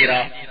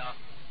விலக்குகின்றீரா?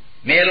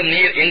 மேலும்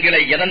நீர்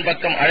எங்களை எதன்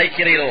பக்கம்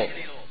அழைக்கிறீரோ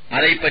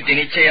அதை பற்றி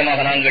நிச்சயமாக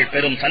நாங்கள்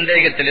பெரும்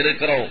சந்தேகத்தில்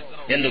இருக்கிறோம்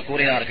என்று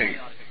கூறினார்கள்.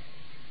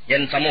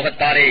 என்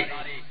சமூகத்தாரே,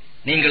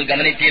 நீங்கள்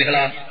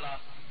கவனித்தீர்களா?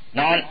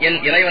 நான் என்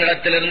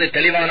இறைவனிடத்திலிருந்து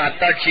தெளிவான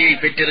அத்தாட்சியை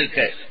பெற்றிருக்க,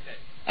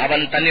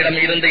 அவன் தன்னிடம்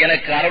இருந்து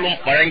எனக்கு அருளும்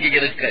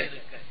வழங்கியிருக்க,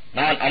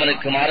 நான்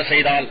அவனுக்கு மாறு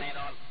செய்தால்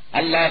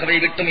அல்லாஹ்வை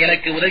விட்டும்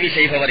எனக்கு உதவி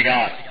செய்பவர்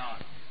யார்?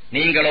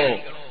 நீங்களோ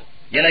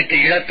எனக்கு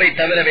இழப்பை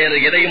தவிர வேறு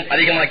எதையும்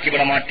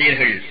அதிகமாக்கிவிட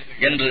மாட்டீர்கள்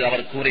என்று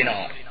அவர்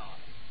கூறினார்.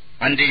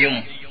 அன்றியும்,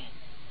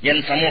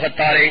 என்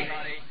சமூகத்தாரே,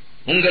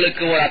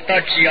 உங்களுக்கு ஒரு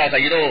அத்தாட்சியாக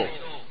இதோ,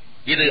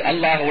 இது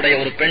அல்லாஹ்வுடைய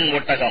ஒரு பெண்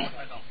ஒட்டகம்.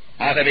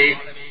 ஆகவே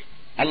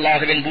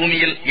அல்லாஹ்வின்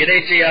பூமியில்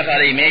எதேச்சையாக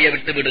அதை மேய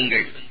விட்டு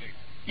விடுங்கள்.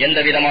 எந்த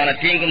விதமான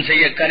தீங்கும்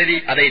செய்ய கருதி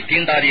அதை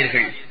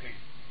தீண்டாதீர்கள்.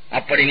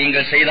 அப்படி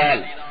நீங்கள்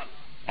செய்தால்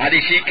அதி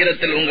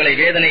சீக்கிரத்தில் உங்களை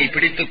வேதனை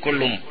பிடித்துக்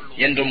கொள்ளும்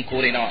என்றும்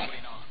கூறினார்.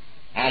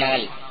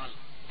 ஆனால்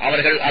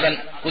அவர்கள் அதன்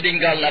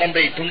குதிங்கால்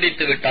நரம்பை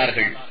துண்டித்து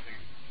விட்டார்கள்.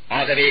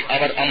 ஆகவே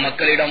அவர்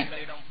அம்மக்களிடம்,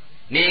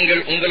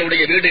 நீங்கள்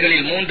உங்களுடைய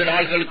வீடுகளில் 3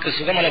 நாள்களுக்கு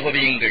சுகம்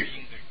அனுபவியுங்கள்,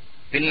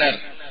 பின்னர்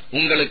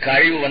உங்களுக்கு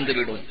அழிவு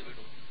வந்துவிடும்.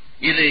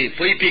 இது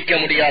பொய்ப்பிக்க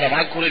முடியாத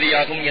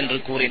வாக்குறுதியாகும் என்று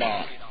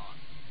கூறினார்.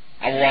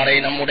 அவ்வாறே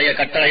நம்முடைய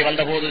கட்டளை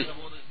வந்தபோது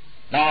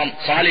நாம்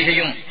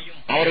சாலிகையும்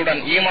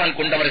அவருடன் ஈமான்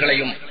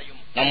கொண்டவர்களையும்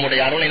நம்முடைய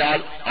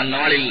அருளினால்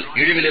அந்நாளில்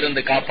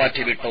இழிவிலிருந்து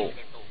காப்பாற்றிவிட்டோம்.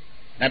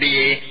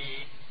 நபியே,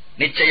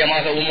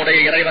 நிச்சயமாக உம்முடைய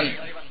இறைவன்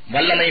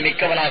வல்லமை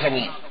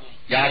மிக்கவனாகவும்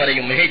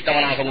யாவரையும்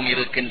மிகைத்தவனாகவும்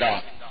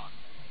இருக்கின்றான்.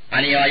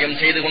 அநியாயம்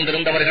செய்து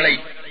கொண்டிருந்தவர்களை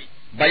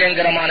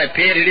பயங்கரமான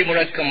பேரிடி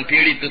முழக்கம்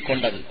பீடித்துக்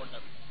கொண்டது.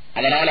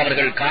 அதனால்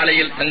அவர்கள்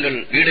காலையில் தங்கள்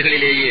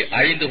வீடுகளிலேயே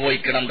அழிந்து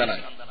போய்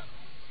கிடந்தனர்.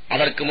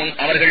 அதற்கு முன்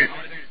அவர்கள்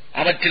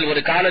அவற்றில்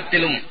ஒரு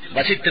காலத்திலும்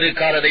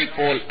வசித்திருக்காததைப்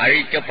போல்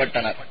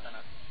அழிக்கப்பட்டனர்.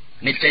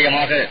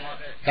 நிச்சயமாக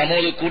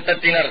சமூது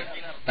கூட்டத்தினர்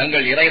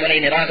தங்கள் இறைவனை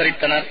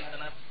நிராகரித்தனர்.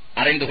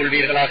 அறிந்து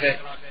கொள்வீர்களாக,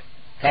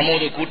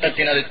 சமூது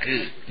கூட்டத்தினருக்கு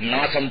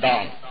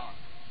நாசம்தான்.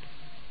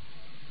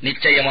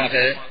 நிச்சயமாக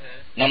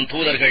நம்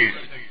தூதர்கள்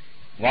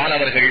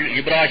வானவர்கள்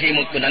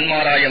இப்ராஹீமுக்கு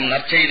நன்மாராயம்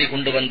நற்செய்தி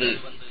கொண்டு வந்து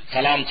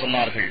சலாம்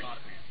சொன்னார்கள்.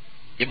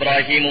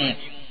 இப்ராஹீமும்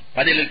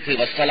பதிலுக்கு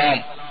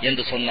வஸ்ஸலாம்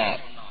என்று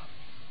சொன்னார்.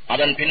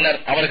 அதன் பின்னர்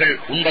அவர்கள்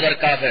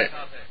உண்பதற்காக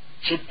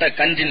சுட்ட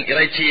கஞ்சின்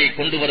இறைச்சியை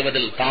கொண்டு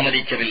வருவதில்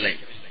தாமதிக்கவில்லை.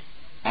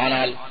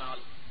 ஆனால்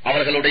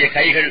அவர்களுடைய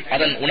கைகள்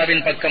அதன்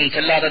உணவின் பக்கம்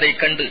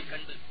செல்லாததைக் கண்டு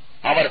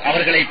அவர்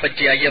அவர்களை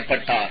பற்றி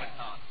ஐயப்பட்டார்.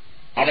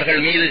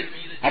 அவர்கள் மீது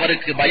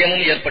அவருக்கு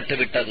பயமும்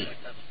ஏற்பட்டுவிட்டது.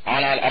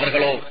 ஆனால்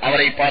அவர்களோ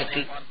அவரை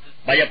பார்த்து,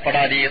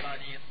 பயப்படாதீர்,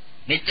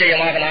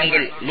 நிச்சயமாக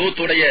நாங்கள்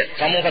லூத்துடைய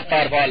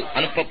சமூகத்தார்பால்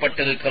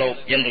அனுப்பப்பட்டிருக்கிறோம்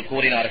என்று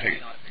கூறினார்கள்.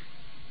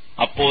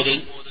 அப்போது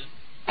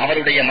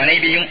அவருடைய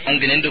மனைவியும்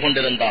அங்கு நின்று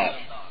கொண்டிருந்தார்.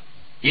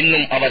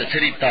 இன்னும் அவர்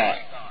சிரித்தார்.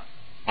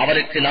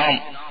 அவருக்கு நாம்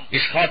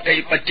இஸ்ஹாக்கை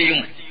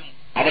பற்றியும்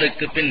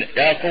அவருக்கு பின்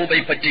யாக்கூபை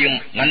பற்றியும்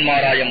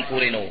நன்மாராயம்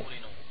கூறினோம்.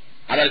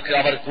 அதற்கு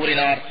அவர்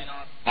கூறினார்,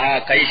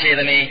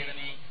 கைசேதமே,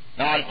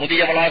 நான்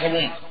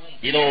முதியவளாகவும்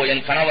இதோ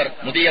என் கணவர்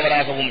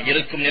முதியவராகவும்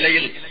இருக்கும்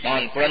நிலையில்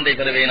நான் குழந்தை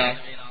பெறுவேனா?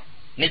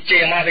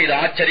 நிச்சயமாக இது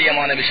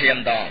ஆச்சரியமான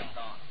விஷயம்தான்.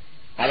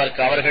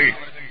 அதற்கு அவர்கள்,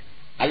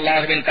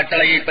 அல்லாஹ்வின்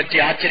கட்டளையை பற்றி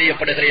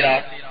ஆச்சரியப்படுகிறீரா?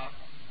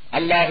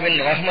 அல்லாஹ்வின்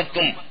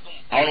ரஹ்மத்தும்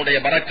அவனுடைய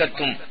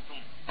பரக்கத்தும்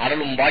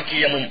அருளும்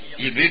பாக்கியமும்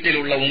இவ்வீட்டில்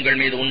உள்ள உங்கள்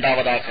மீது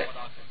உண்டாவதாக.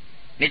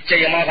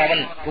 நிச்சயமாக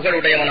அவன்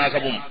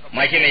புகழுடையவனாகவும்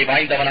மகிமை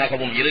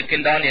வாய்ந்தவனாகவும்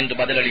இருக்கின்றான் என்று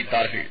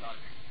பதிலளித்தார்கள்.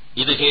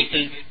 இது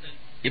கேட்டு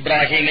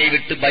இப்ராஹீமை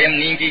விட்டு பயம்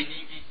நீங்கி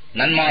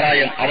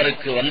நன்மாராயம்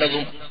அவருக்கு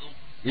வந்ததும்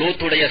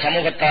லூத்துடைய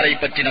சமூகத்தாரை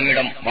பற்றி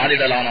நம்மிடம்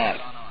வாதிடலானார்.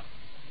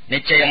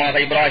 நிச்சயமாக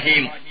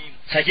இப்ராஹீம்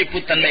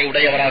சகிப்புத்தன்மை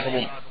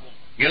உடையவராகவும்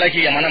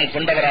இளகிய மனம்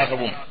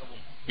கொண்டவராகவும்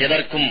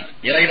எதற்கும்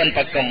இறைவன்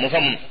பக்கம்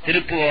முகம்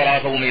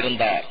திருப்புபவராகவும்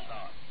இருந்தார்.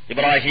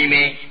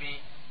 இப்ராஹீமே,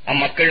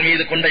 அம்மக்கள்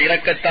மீது கொண்ட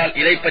இரக்கத்தால்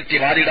இதை பற்றி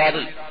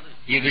வாதிடாது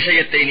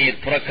இவ்விஷயத்தை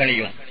நீர்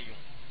புறக்கணியும்.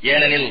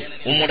 ஏனெனில்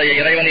உம்முடைய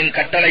இறைவனின்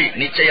கட்டளை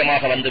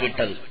நிச்சயமாக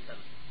வந்துவிட்டது.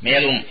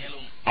 மேலும்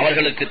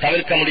அவர்களுக்கு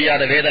தவிர்க்க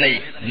முடியாத வேதனை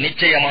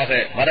நிச்சயமாக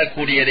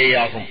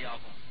வரக்கூடியதேயாகும்.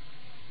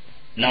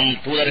 நம்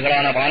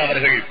தூதர்களான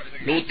வானவர்கள்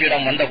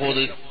லூத்திடம்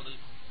வந்தபோது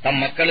தம்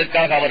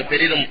மக்களுக்காக அவர்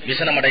பெரிதும்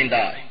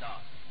விசனமடைந்தார்.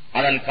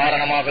 அதன்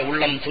காரணமாக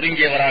உள்ளம்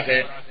சுருங்கியவராக,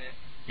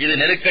 இது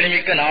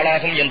நெருக்கடிமிக்க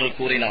நாளாகும் என்று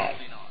கூறினார்.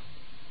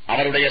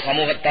 அவருடைய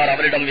சமூகத்தார்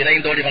அவரிடம்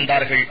விரைந்தோடி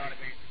வந்தார்கள்.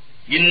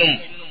 இன்னும்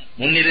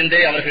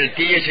முன்னிருந்தே அவர்கள்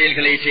தீய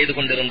செயல்களை செய்து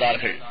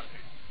கொண்டிருந்தார்கள்.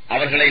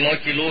 அவர்களை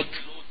நோக்கி லூத்,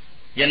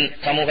 என்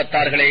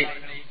சமூகத்தார்களே,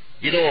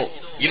 இதோ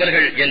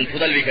இவர்கள் என்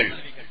புதல்விகள்,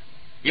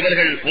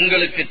 இவர்கள்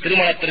உங்களுக்கு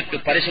திருமணத்திற்கு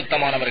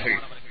பரிசுத்தமானவர்கள்.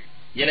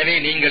 எனவே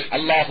நீங்கள்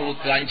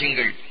அல்லாஹுவுக்கு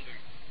அஞ்சுங்கள்.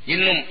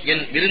 இன்னும்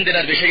என்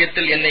விருந்தினர்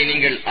விஷயத்தில் என்னை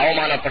நீங்கள்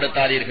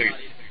அவமானப்படுத்தாதீர்கள்.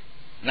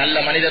 நல்ல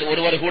மனிதர்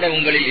ஒருவர் கூட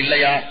உங்களில்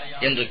இல்லையா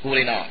என்று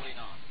கூறினார்.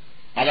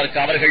 அதற்கு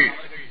அவர்கள்,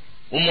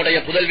 உம்முடைய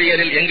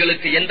புதல்வியரில்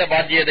எங்களுக்கு எந்த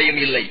பாத்தியதையும்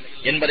இல்லை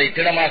என்பதை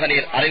திடமாக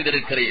நீர்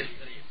அறிந்திருக்கிறீர்.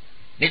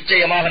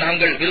 நிச்சயமாக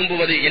நாங்கள்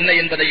விரும்புவது என்ன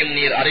என்பதையும்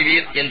நீர்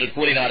அறிவீர் என்று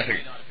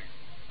கூறினார்கள்.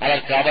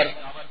 அதற்கு அவர்,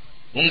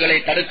 உங்களை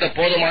தடுக்க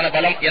போதுமான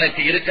பலம்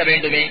எனக்கு இருக்க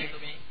வேண்டுமே,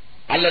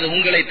 அல்லது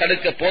உங்களை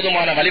தடுக்க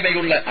போதுமான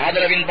வலிமையுள்ள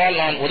ஆதரவின்பால்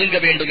நான் ஒதுங்க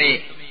வேண்டுமே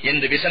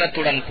என்று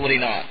விசனத்துடன்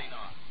கூறினார்.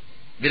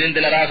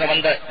 விருந்தினராக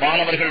வந்த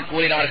வானவர்கள்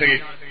கூறினார்கள்,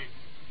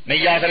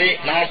 மெய்யாகவே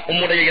நாம்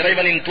உம்முடைய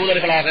இறைவனின்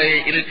தூதர்களாக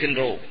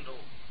இருக்கின்றோம்.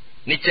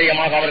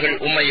 நிச்சயமாக அவர்கள்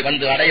உம்மை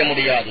வந்து அடைய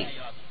முடியாது.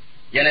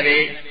 எனவே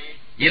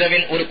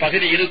இரவின் ஒரு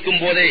பகுதி இருக்கும்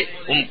போதே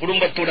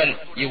குடும்பத்துடன்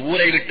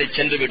இவ்வூரை விட்டு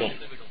சென்றுவிடும்.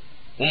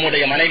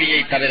 உம்முடைய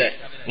மனைவியை தவிர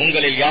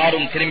உங்களில்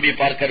யாரும் திரும்பி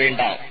பார்க்க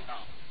வேண்டாம்.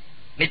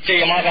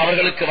 நிச்சயமாக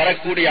அவர்களுக்கு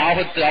வரக்கூடிய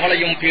ஆபத்து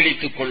அவளையும்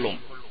பீடித்துக் கொள்ளும்.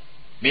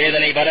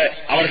 வேதனை வர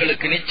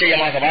அவர்களுக்கு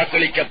நிச்சயமாக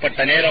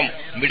வாக்களிக்கப்பட்ட நேரம்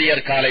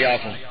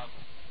விடியற்காலையாகும்.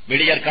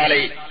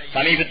 விடியற்காலை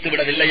சமீபித்து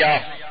விடவில்லையா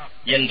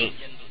என்று.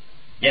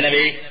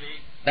 எனவே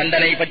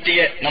தண்டனை பற்றிய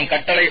நம்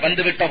கட்டளை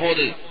வந்துவிட்ட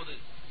போது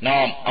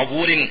நாம்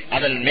அவ்வூரின்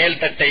அதன்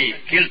மேல்தட்டை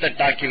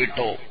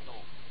கீழ்த்தட்டாக்கிவிட்டோம்.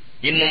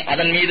 இன்னும்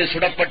அதன் மீது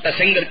சுடப்பட்ட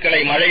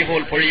செங்கற்களை மழை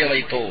போல் பொழிய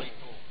வைத்தோம்.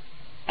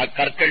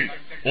 அக்கற்கள்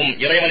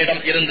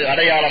இறைவனிடம் இருந்து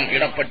அடையாளம்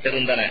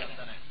இடப்பட்டிருந்தன.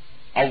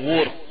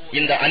 அவ்வூர்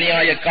இந்த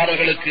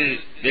அநியாயக்காரர்களுக்கு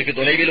வெகு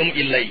தொலைவிலும்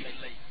இல்லை.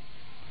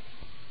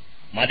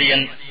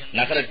 மதியன்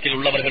நகரத்தில்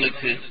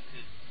உள்ளவர்களுக்கு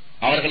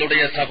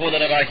அவர்களுடைய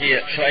சகோதரராகிய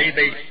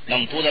ஷுஐபை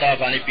நம் தூதராக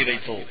அனுப்பி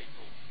வைத்தோம்.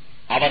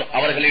 அவர்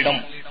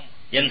அவர்களிடம்,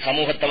 என்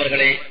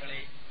சமூகத்தவர்களே,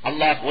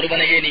 அல்லாஹ்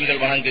ஒருவனையே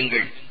நீங்கள்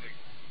வணங்குங்கள்.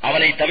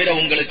 அவனை தவிர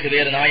உங்களுக்கு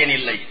வேறு நாயன்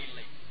இல்லை.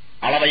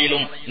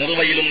 அளவையிலும்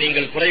நிறுவையிலும்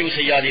நீங்கள் குறைவு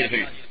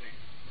செய்யாதீர்கள்.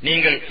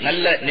 நீங்கள்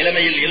நல்ல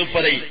நிலைமையில்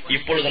இருப்பதை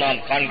இப்பொழுது நான்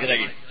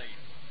காண்கிறேன்.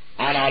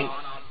 ஆனால்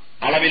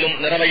அளவிலும்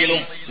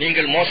நிறவையிலும்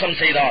நீங்கள் மோசம்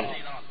செய்தால்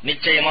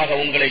நிச்சயமாக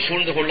உங்களை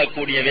சூழ்ந்து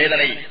கொள்ளக்கூடிய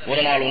வேதனை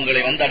ஒரு நாள்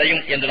உங்களை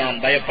வந்தடையும் என்று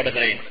நான்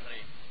பயப்படுகிறேன்.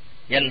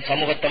 என்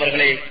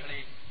சமூகத்தவர்களே,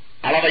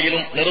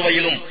 அளவையிலும்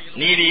நிறுவையிலும்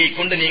நீதியை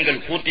கொண்டு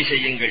நீங்கள் பூர்த்தி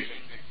செய்யுங்கள்.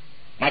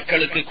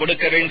 மக்களுக்கு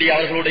கொடுக்க வேண்டிய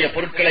அவர்களுடைய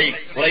பொருட்களை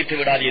குறைத்து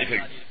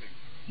விடாதீர்கள்.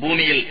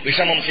 பூமியில்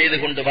விஷமம் செய்து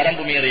கொண்டு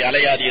வரம்பு மீறி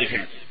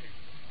அலையாதீர்கள்.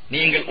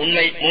 நீங்கள்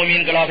உண்மை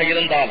மூமீன்களாக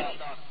இருந்தால்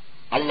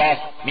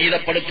அல்லாஹ்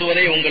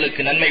மீதப்படுத்துவதே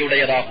உங்களுக்கு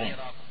நன்மையுடையதாகும்.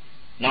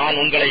 நான்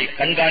உங்களை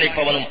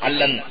கண்காணிப்பவனும்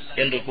அல்லன்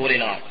என்று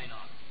கூறினார்.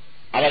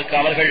 அதற்கு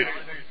அவர்கள்,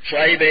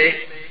 ஷுஐபே,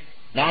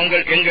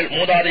 நாங்கள் எங்கள்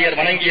மூதாதையர்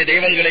வணங்கிய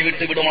தெய்வங்களை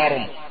விட்டு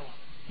விடுமாறும்,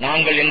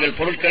 நாங்கள் எங்கள்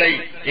பொருட்களை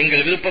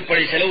எங்கள்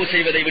விருப்பப்படி செலவு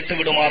செய்வதை விட்டு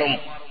விடுமாறும்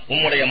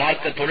உம்முடைய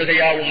மார்க்க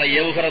தொழுகையா உம்மை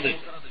ஏவுகிறது?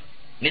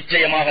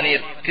 நிச்சயமாக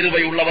நீர்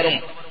கிருபை உள்ளவரும்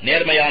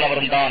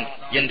நேர்மையானவரும் தான்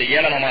என்று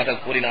ஏளனமாக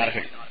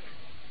கூறினார்கள்.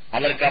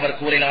 அதற்கு அவர்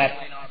கூறினார்,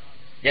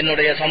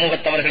 என்னுடைய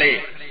சமூகத்தவர்களே,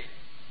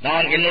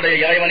 நான் என்னுடைய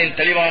இறைவனின்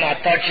தெளிவான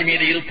அத்தாட்சி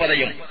மீது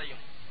இருப்பதையும்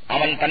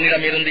அவன்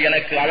தன்னிடமிருந்து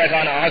எனக்கு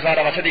அழகான ஆகார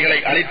வசதிகளை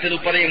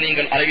அளித்திருப்பதையும்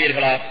நீங்கள்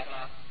அறிவீர்களா?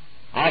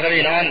 ஆகவே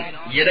நான்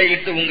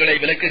எதையிட்டு உங்களை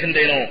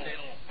விலக்குகின்றேனோ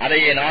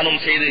அதையே நானும்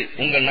செய்து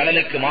உங்கள்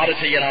நலனுக்கு மாறு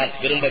செய்ய நான்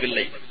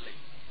விரும்பவில்லை.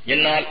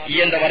 என்னால்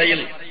இயன்ற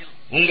வரையில்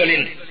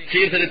உங்களின்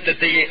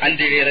சீர்திருத்தத்தையே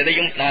அன்றி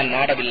வேறெதையும் நான்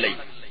நாடவில்லை.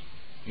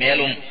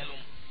 மேலும்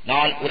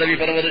நான் உதவி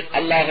பெறுவது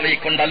அல்லாஹ்வை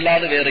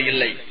கொண்டல்லாது வேறு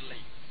இல்லை.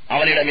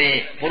 அவனிடமே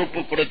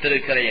பொறுப்பு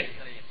கொடுத்திருக்கிறேன்.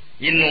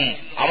 இன்னும்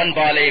அவன்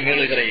பாலே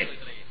மீளுகிறேன்.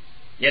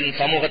 என்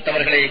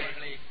சமூகத்தவர்களே,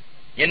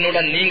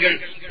 என்னுடன் நீங்கள்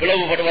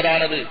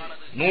பிளவுபடுவதானது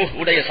நூஹ்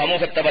உடைய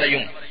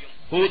சமூகத்தவரையும்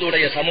ஹூத்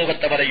உடைய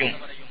சமூகத்தவரையும்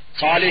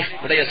சாலிஹ்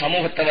உடைய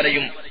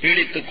சமூகத்தவரையும்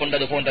பீடித்துக்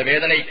கொண்டது போன்ற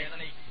வேதனை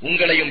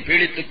உங்களையும்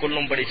பீடித்துக்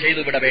கொள்ளும்படி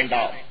செய்துவிட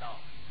வேண்டாம்.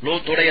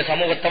 லூத்துடைய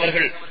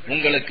சமூகத்தவர்கள்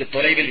உங்களுக்கு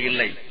தொலைவில்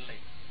இல்லை.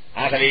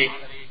 ஆகவே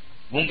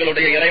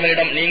உங்களுடைய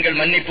இறைவனிடம் நீங்கள்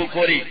மன்னிப்பு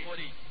கோரி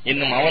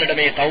இன்னும்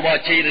அவனிடமே தௌபா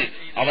செய்து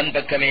அவன்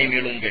பக்கமே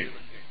மீளுங்கள்.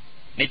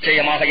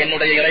 நிச்சயமாக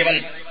என்னுடைய இறைவன்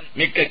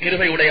மிக்க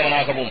கிருபை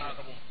உடையவனாகவும்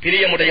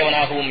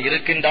பிரியமுடையவனாகவும்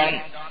இருக்கின்றான்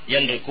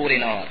என்று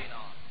கூறினார்.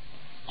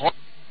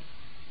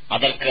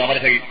 அதற்கு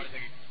அவர்கள்,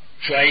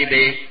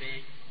 ஷுஐபே,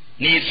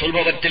 நீர்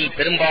சொல்பவற்றில்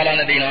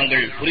பெரும்பாலானதை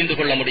நாங்கள் புரிந்து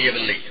கொள்ள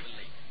முடியவில்லை.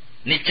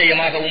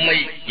 நிச்சயமாக உம்மை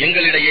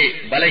எங்களிடையே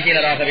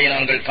பலகீனராகவே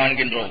நாங்கள்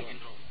காண்கின்றோம்.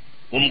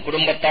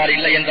 குடும்பத்தார்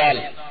இல்லை என்றால்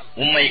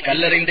உம்மை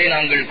கல்லறிந்தே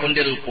நாங்கள்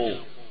கொண்டிருப்போம்.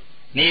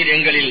 நீர்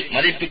எங்களில்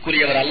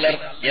மதிப்புக்குரியவர் அல்லர்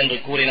என்று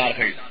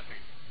கூறினார்கள்.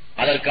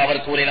 அதற்கு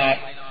அவர் கூறினார்,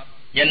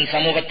 என்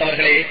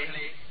சமூகத்தவர்களே,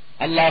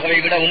 அல்லாஹ்வை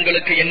விட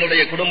உங்களுக்கு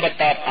என்னுடைய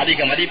குடும்பத்தார்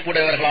அதிக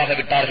மதிப்புடையவர்களாக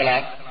விட்டார்களா?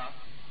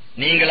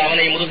 நீங்கள்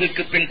அவனை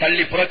முதுகுக்கு பின்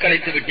தள்ளி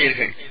புறக்கணித்து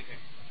விட்டீர்கள்.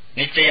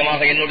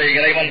 நிச்சயமாக என்னுடைய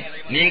இறைவன்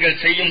நீங்கள்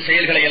செய்யும்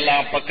செயல்களை எல்லா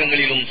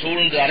பக்கங்களிலும்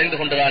சூழ்ந்து அறிந்து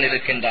கொண்டுதான்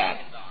இருக்கின்றார்.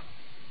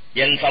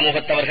 என்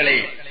சமூகத்தவர்களே,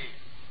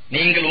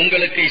 நீங்கள்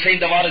உங்களுக்கு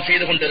இசைந்தவாறு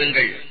செய்து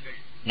கொண்டிருங்கள்.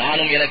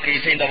 நானும் எனக்கு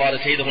இசைந்தவாறு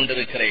செய்து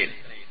கொண்டிருக்கிறேன்.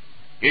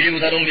 இழிவு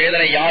தரும்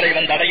வேதனை யாரை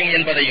வந்தடையும்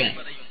என்பதையும்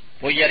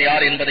பொய்யர்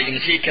யார்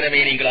என்பதையும் சீக்கிரமே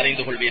நீங்கள்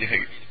அறிந்து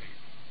கொள்வீர்கள்.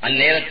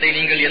 அந்நேரத்தை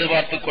நீங்கள்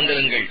எதிர்பார்த்துக்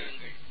கொண்டிருங்கள்.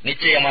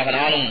 நிச்சயமாக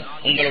நானும்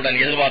உங்களுடன்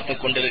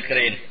எதிர்பார்த்துக்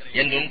கொண்டிருக்கிறேன்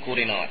என்றும்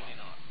கூறினார்.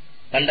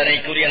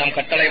 தண்டனைக்குரிய நம்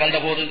கட்டளை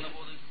வந்தபோது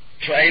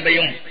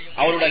ஷுஐபையும்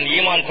அவருடன்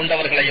ஈமான்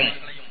கொண்டவர்களையும்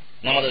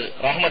நமது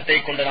ரஹ்மத்தை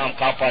கொண்டு நாம்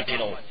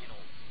காப்பாற்றினோம்.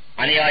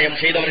 அநியாயம்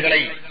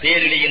செய்தவர்களை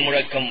பேரிடியின்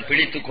முழக்கம்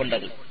பிடித்துக்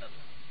கொண்டது.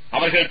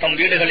 அவர்கள் தம்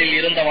வீடுகளில்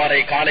இருந்தவாறே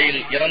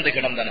காலையில் இறந்து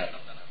கிடந்தனர்.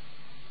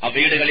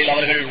 அவ்வீடுகளில்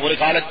அவர்கள் ஒரு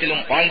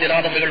காலத்திலும்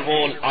வாழ்ந்திராதவர்கள்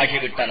போல்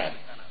ஆகிவிட்டனர்.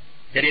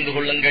 தெரிந்து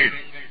கொள்ளுங்கள்,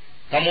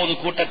 சமூது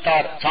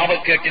கூட்டத்தார்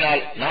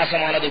சாபக்கேட்டினால்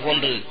நாசமானது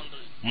போன்று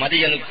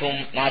மதியனுக்கும்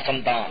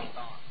நாசம்தான்.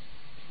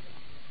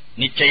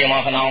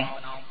 நிச்சயமாக நாம்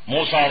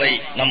மூசாவை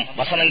நம்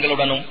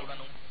வசனங்களுடனும்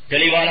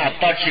தெளிவான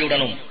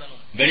அத்தாட்சியுடனும்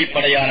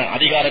வெளிப்படையான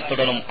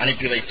அதிகாரத்துடனும்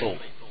அனுப்பி வைத்தோம்.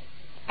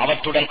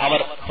 அவற்றுடன்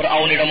அவர்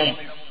ஃபிர்அவுனிடமும்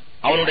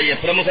அவனுடைய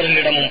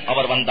பிரமுகர்களிடமும்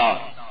அவர்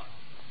வந்தார்.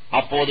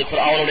 அப்போது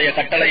ஃபிர்அவுனுடைய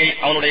கட்டளையை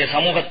அவனுடைய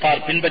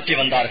சமூகத்தார் பின்பற்றி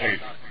வந்தார்கள்.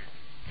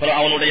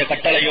 ஃபிர்அவுனுடைய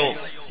கட்டளையோ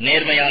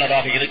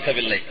நேர்மையானதாக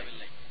இருக்கவில்லை.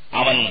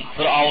 அவன்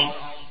ஃபிர்அவுன்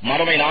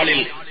மறுமை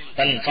நாளில்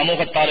தன்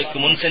சமூகத்தாருக்கு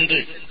முன் சென்று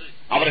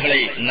அவர்களை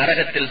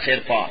நரகத்தில்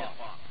சேர்ப்பார்.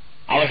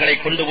 அவர்களை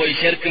கொண்டு போய்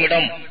சேர்க்கும்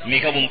இடம்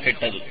மிகவும்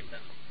கெட்டது.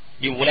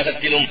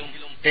 இவ்வுலகத்திலும்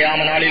கியாம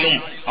நாளிலும்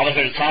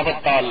அவர்கள்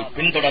சாபத்தால்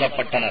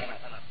பின்தொடரப்பட்டனர்.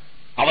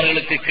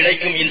 அவர்களுக்கு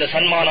கிடைக்கும் இந்த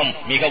சன்மானம்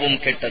மிகவும்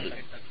கெட்டது.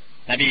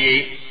 நபியே,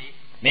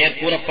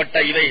 மேற்கூறப்பட்ட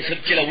இவை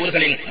சிற்சில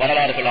ஊர்களின்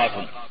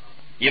வரலாறுகளாகும்.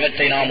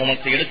 இவற்றை நாம்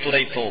உமக்கு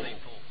எடுத்துரைத்தோம்.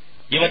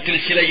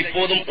 இவற்றில் சில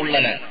இப்போதும்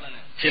உள்ளன,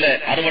 சில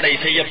அறுவடை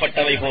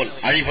செய்யப்பட்டவை போல்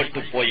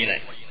அழிபட்டு போயின.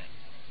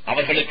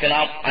 அவர்களுக்கு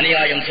நாம்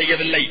அநியாயம்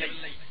செய்யவில்லை,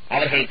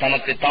 அவர்கள்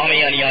தமக்கு தாமே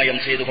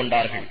அநியாயம் செய்து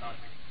கொண்டார்கள்.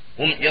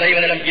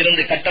 இறைவனிடம்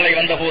இருந்து கட்டளை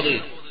வந்தபோது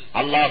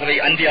அல்லாஹ்வை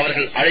அன்றி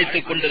அவர்கள்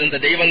அழைத்துக் கொண்டிருந்த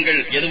தெய்வங்கள்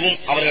எதுவும்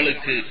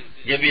அவர்களுக்கு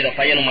எவ்வித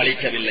பயனும்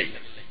அளிக்கவில்லை.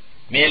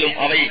 மேலும்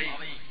அவை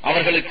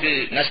அவர்களுக்கு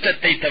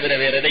நஷ்டத்தை தவிர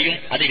வேறெதையும்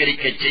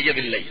அதிகரிக்க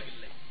செய்யவில்லை.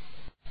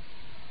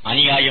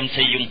 அநியாயம்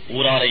செய்யும்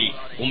ஊராரை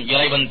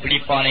இறைவன்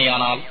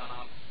பிடிப்பானேயானால்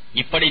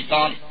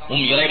இப்படித்தான்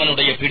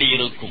இறைவனுடைய பிடி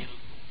இருக்கும்.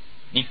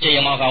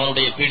 நிச்சயமாக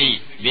அவனுடைய பிடி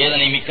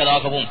வேதனை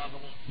மிக்கதாகவும்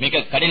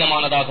மிக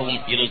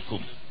கடினமானதாகவும்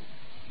இருக்கும்.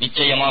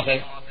 நிச்சயமாக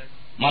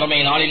மறுமை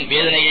நாளின்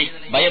வேதனையை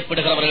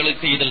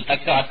பயப்படுகிறவர்களுக்கு இதில்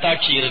தக்க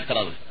அத்தாட்சி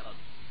இருக்கிறது.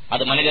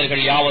 அது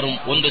மனிதர்கள் யாவரும்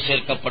ஒன்று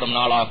சேர்க்கப்படும்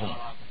நாளாகும்.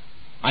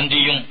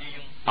 அன்றியும்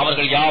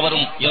அவர்கள்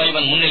யாவரும்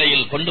இறைவன்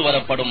முன்னிலையில் கொண்டு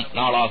வரப்படும்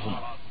நாளாகும்.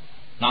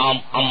 நாம்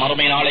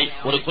அம்மறுமை நாளை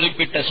ஒரு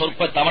குறிப்பிட்ட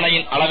சொற்ப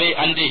தவணையின் அளவே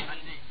அன்றி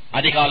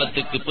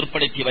அதிகாலத்துக்கு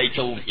பிற்படுத்தி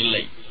வைக்கவும்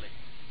இல்லை.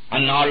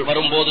 அந்நாள்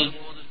வரும்போது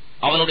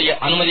அவனுடைய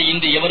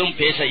அனுமதியின்றி எவரும்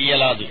பேச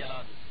இயலாது.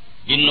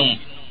 இன்னும்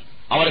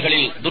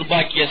அவர்களில்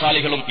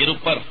துர்பாக்கியசாலிகளும்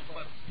இருப்பர்,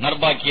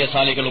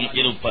 நர்பாக்கியசாலிகளும்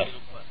இருப்பர்.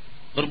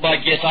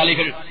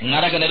 துர்பாக்கியசாலிகள்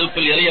நரக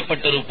நெருப்பில்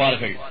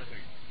எறியப்பட்டிருப்பார்கள்.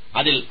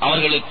 அதில்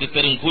அவர்களுக்கு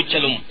பெரும்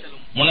கூச்சலும்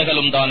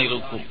முனகலும் தான்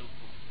இருக்கும்.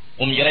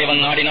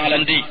 இறைவன் நாடினால்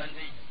அன்றி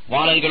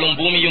வானங்களும்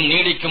பூமியும்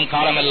நீடிக்கும்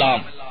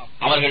காலமெல்லாம்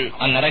அவர்கள்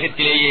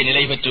அந்நரகத்திலேயே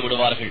நிலை பெற்று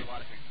விடுவார்கள்.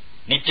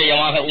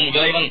 நிச்சயமாக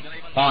இறைவன்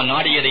தான்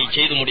நாடியதை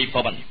செய்து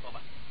முடிப்பவன்.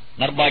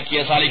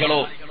 நர்பாக்கியசாலிகளோ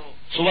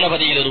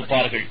சுவனபதியில்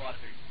இருப்பார்கள்.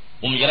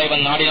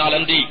 இறைவன் நாடினால்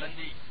அன்றி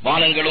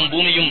வானங்களும்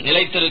பூமியும்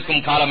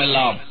நிலைத்திருக்கும்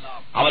காலமெல்லாம்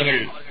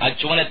அவர்கள்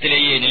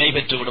அச்சுவனத்திலேயே நிலை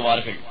பெற்று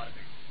விடுவார்கள்.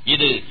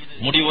 இது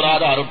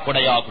முடிவுறாத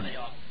அருட்கொடையாகும்.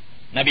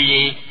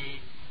 நபியே,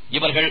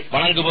 இவர்கள்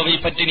வணங்குபவை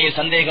பற்றி நீ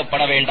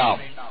சந்தேகப்பட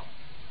வேண்டாம்.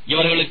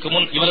 இவர்களுக்கு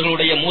முன்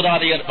இவர்களுடைய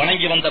மூதாதையர்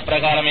வணங்கி வந்த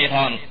பிரகாரமே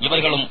தான்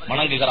இவர்களும்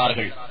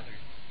வணங்குகிறார்கள்.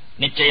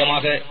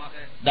 நிச்சயமாக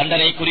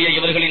தண்டனைக்குரிய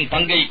இவர்களின்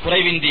பங்கை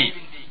குறைவின்றி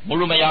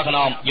முழுமையாக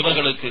நாம்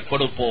இவர்களுக்கு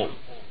கொடுப்போம்.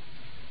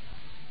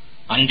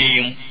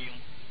 அன்றியும்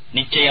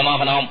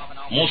நிச்சயமாக நாம்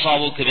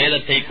மூசாவுக்கு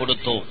வேதத்தை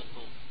கொடுத்தோம்.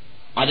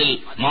 அதில்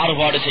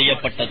மாறுபாடு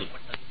செய்யப்பட்டது.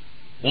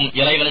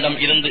 இறைவனிடம்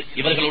இருந்து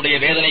இவர்களுடைய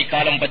வேதனை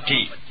காலம் பற்றி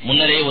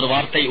முன்னரே ஒரு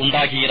வார்த்தை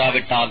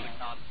உண்டாகியிராவிட்டால்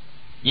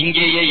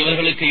இங்கேயே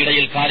இவர்களுக்கு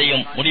இடையில்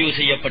காரியம் முடிவு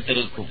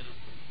செய்யப்பட்டிருக்கும்.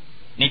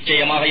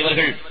 நிச்சயமாக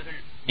இவர்கள்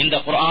இந்த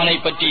குர்ஆனை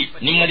பற்றி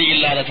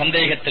நிம்மதியில்லாத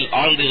சந்தேகத்தில்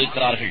ஆழ்ந்து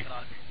இருக்கிறார்கள்.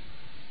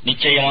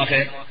 நிச்சயமாக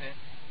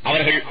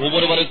அவர்கள்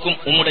ஒவ்வொருவருக்கும்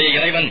உம்முடைய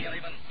இறைவன்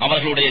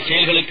அவர்களுடைய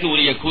செயல்களுக்கு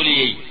உரிய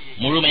கூலியை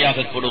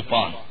முழுமையாக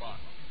கொடுப்பான்.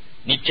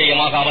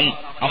 நிச்சயமாக அவன்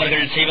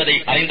அவர்கள் செய்வதை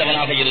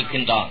அறிந்தவனாக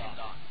இருக்கின்றான்.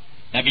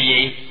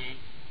 நபியே,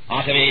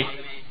 ஆகவே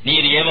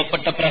நீர்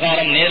ஏவப்பட்ட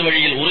பிரகாரம்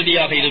நேர்வழியில்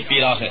உறுதியாக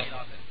இருப்பீராக.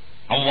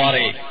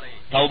 அவ்வாறே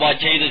தௌபா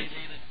செய்து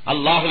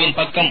அல்லாஹுவின்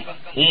பக்கம்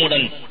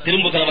உம்முடன்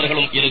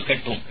திரும்புகிறவர்களும்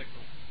இருக்கட்டும்.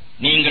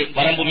 நீங்கள்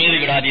வரம்பு மீறி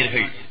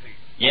விடாதீர்கள்.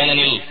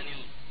 ஏனெனில்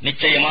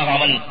நிச்சயமாக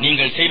அவன்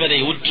நீங்கள் செய்வதை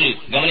உற்று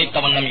கவனித்த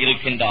வண்ணம்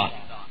இருக்கின்றான்.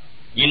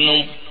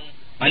 இன்னும்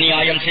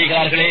அநியாயம்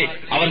செய்கிறார்களே,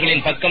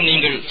 அவர்களின் பக்கம்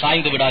நீங்கள்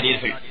சாய்ந்து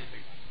விடாதீர்கள்.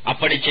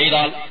 அப்படி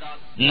செய்தால்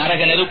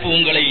நரக நெருப்பு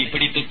உங்களை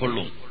பிடித்துக்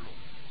கொள்ளும்.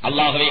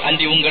 அல்லாஹ்வை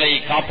அன்றி உங்களை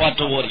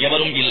காப்பாற்றுவோர்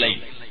எவரும் இல்லை.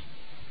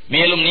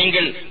 மேலும்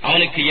நீங்கள்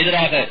அவனுக்கு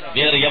எதிராக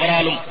வேறு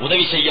எவராலும்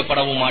உதவி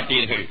செய்யப்படவும்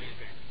மாட்டீர்கள்.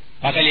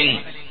 பகலின்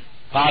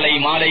காலை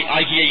மாலை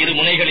ஆகிய இரு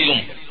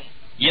முனைகளிலும்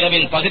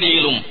இரவின்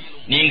பகுதியிலும்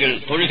நீங்கள்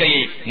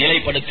தொழுகையை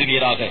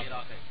நிலைப்படுத்துவீராக.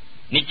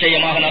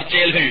 நிச்சயமாக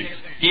நற்செயல்கள்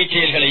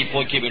தீச்செயல்களை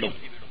போக்கிவிடும்.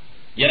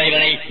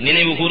 இறைவனை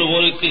நினைவு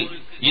கூறுவோருக்கு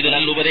இது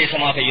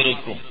நல்லுபதேசமாக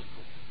இருக்கும்.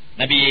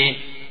 நபியே,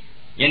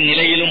 என்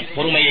நிலையிலும்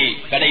பொறுமையை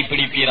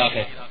கடைபிடிப்பீராக.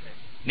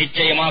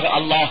 நிச்சயமாக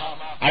அல்லாஹ்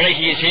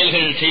அழகிய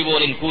செயல்கள்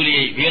செய்வோரின்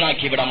கூலியை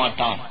வீணாக்கிவிட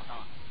மாட்டான்.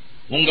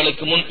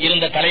 உங்களுக்கு முன்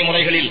இருந்த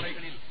தலைமுறைகளில்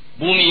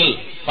பூமியில்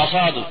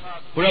பசாது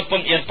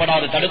குழப்பம்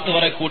ஏற்படாது தடுத்து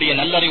வரக்கூடிய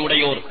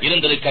நல்லறிவுடையோர்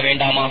இருந்திருக்க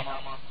வேண்டாமா?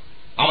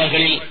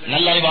 அவர்களில்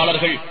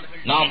நல்லறிவாளர்கள்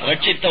நாம்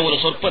ரட்சித்த ஒரு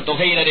சொற்ப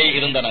தொகையினரே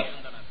இருந்தனர்.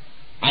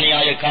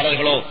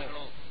 அநியாயக்காரர்களோ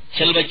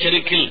செல்வச்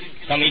செருக்கில்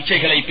தம்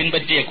இச்சைகளை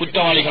பின்பற்றிய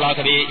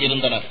குற்றவாளிகளாகவே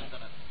இருந்தனர்.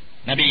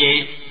 நபியே,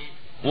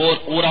 ஓர்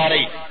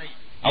ஊராரை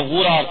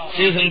அவ்வூரார்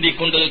சீர்திருந்திக்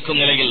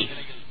கொண்டிருக்கும் நிலையில்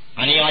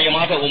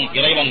அநியாயமாக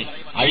இறைவன்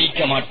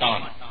அழிக்க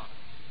மாட்டான்.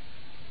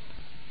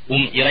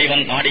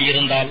 இறைவன்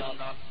நாடியிருந்தால்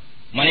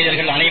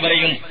மனிதர்கள்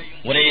அனைவரையும்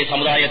ஒரே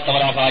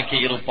சமுதாயத்தவராக ஆக்கி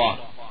இருப்பான்.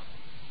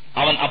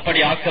 அவன் அப்படி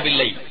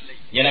ஆக்கவில்லை.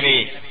 எனவே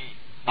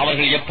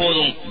அவர்கள்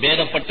எப்போதும்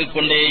பேதப்பட்டுக்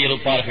கொண்டே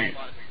இருப்பார்கள்.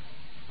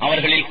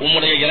 அவர்களில்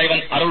உம்முடைய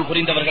இறைவன் அருள்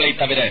புரிந்தவர்களை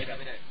தவிர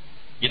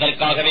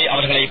இதற்காகவே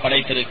அவர்களை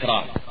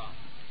படைத்திருக்கிறார்.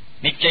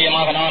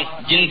 நிச்சயமாக நான்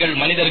ஜின்கள்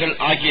மனிதர்கள்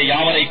ஆகிய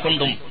யாவரை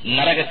கொண்டும்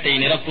நரகத்தை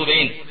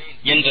நிரப்புவேன்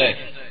என்ற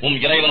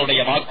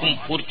இறைவனுடைய வாக்கும்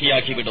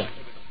பூர்த்தியாகிவிடும்.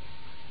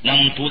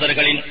 நம்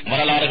தூதர்களின்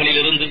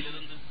வரலாறுகளிலிருந்து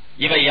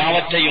இவை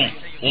யாவற்றையும்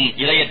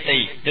இதயத்தை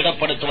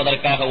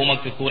திடப்படுத்துவதற்காக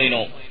உமக்கு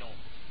கூறினோம்.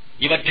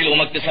 இவற்றில்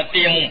உமக்கு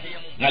சத்தியமும்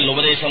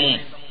நல்லுபதேசமும்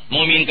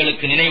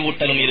மூமீன்களுக்கு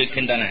நினைவூட்டலும்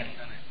இருக்கின்றன.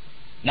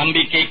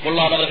 நம்பிக்கை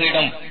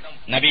கொள்ளாதவர்களிடம்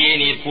நபியே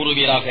நீர்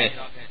கூறுவீராக,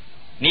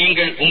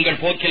 நீங்கள்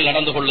உங்கள் போக்கில்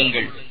நடந்து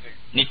கொள்ளுங்கள்,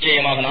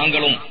 நிச்சயமாக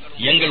நாங்களும்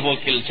எங்கள்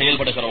போக்கில்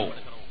செயல்படுகிறோம்.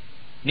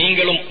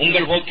 நீங்களும்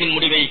உங்கள் போக்கின்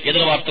முடிவை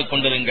எதிர்பார்த்துக்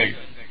கொண்டிருங்கள்,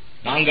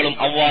 நாங்களும்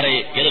அவ்வாறே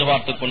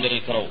எதிர்பார்த்துக்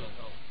கொண்டிருக்கிறோம்.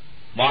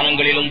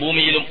 வானங்களிலும்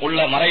பூமியிலும் உள்ள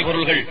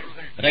மறைபொருள்கள்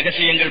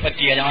ரகசியங்கள்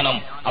பற்றிய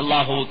ஞானம்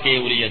அல்லாஹுவுக்கே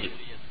உரியது.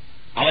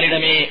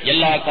 அவனிடமே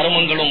எல்லா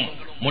கருமங்களும்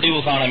முடிவு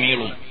காண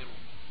மீளும்.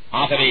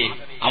 ஆகவே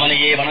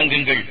அவனையே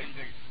வணங்குங்கள்,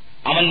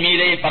 அவன்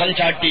மீதே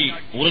பரஞ்சாட்டி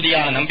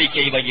உறுதியான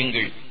நம்பிக்கை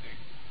வையுங்கள்.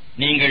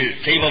 நீங்கள்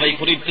செய்பவை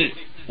குறித்து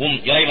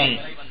இறைவன்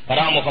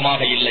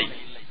பராமுகமாக இல்லை.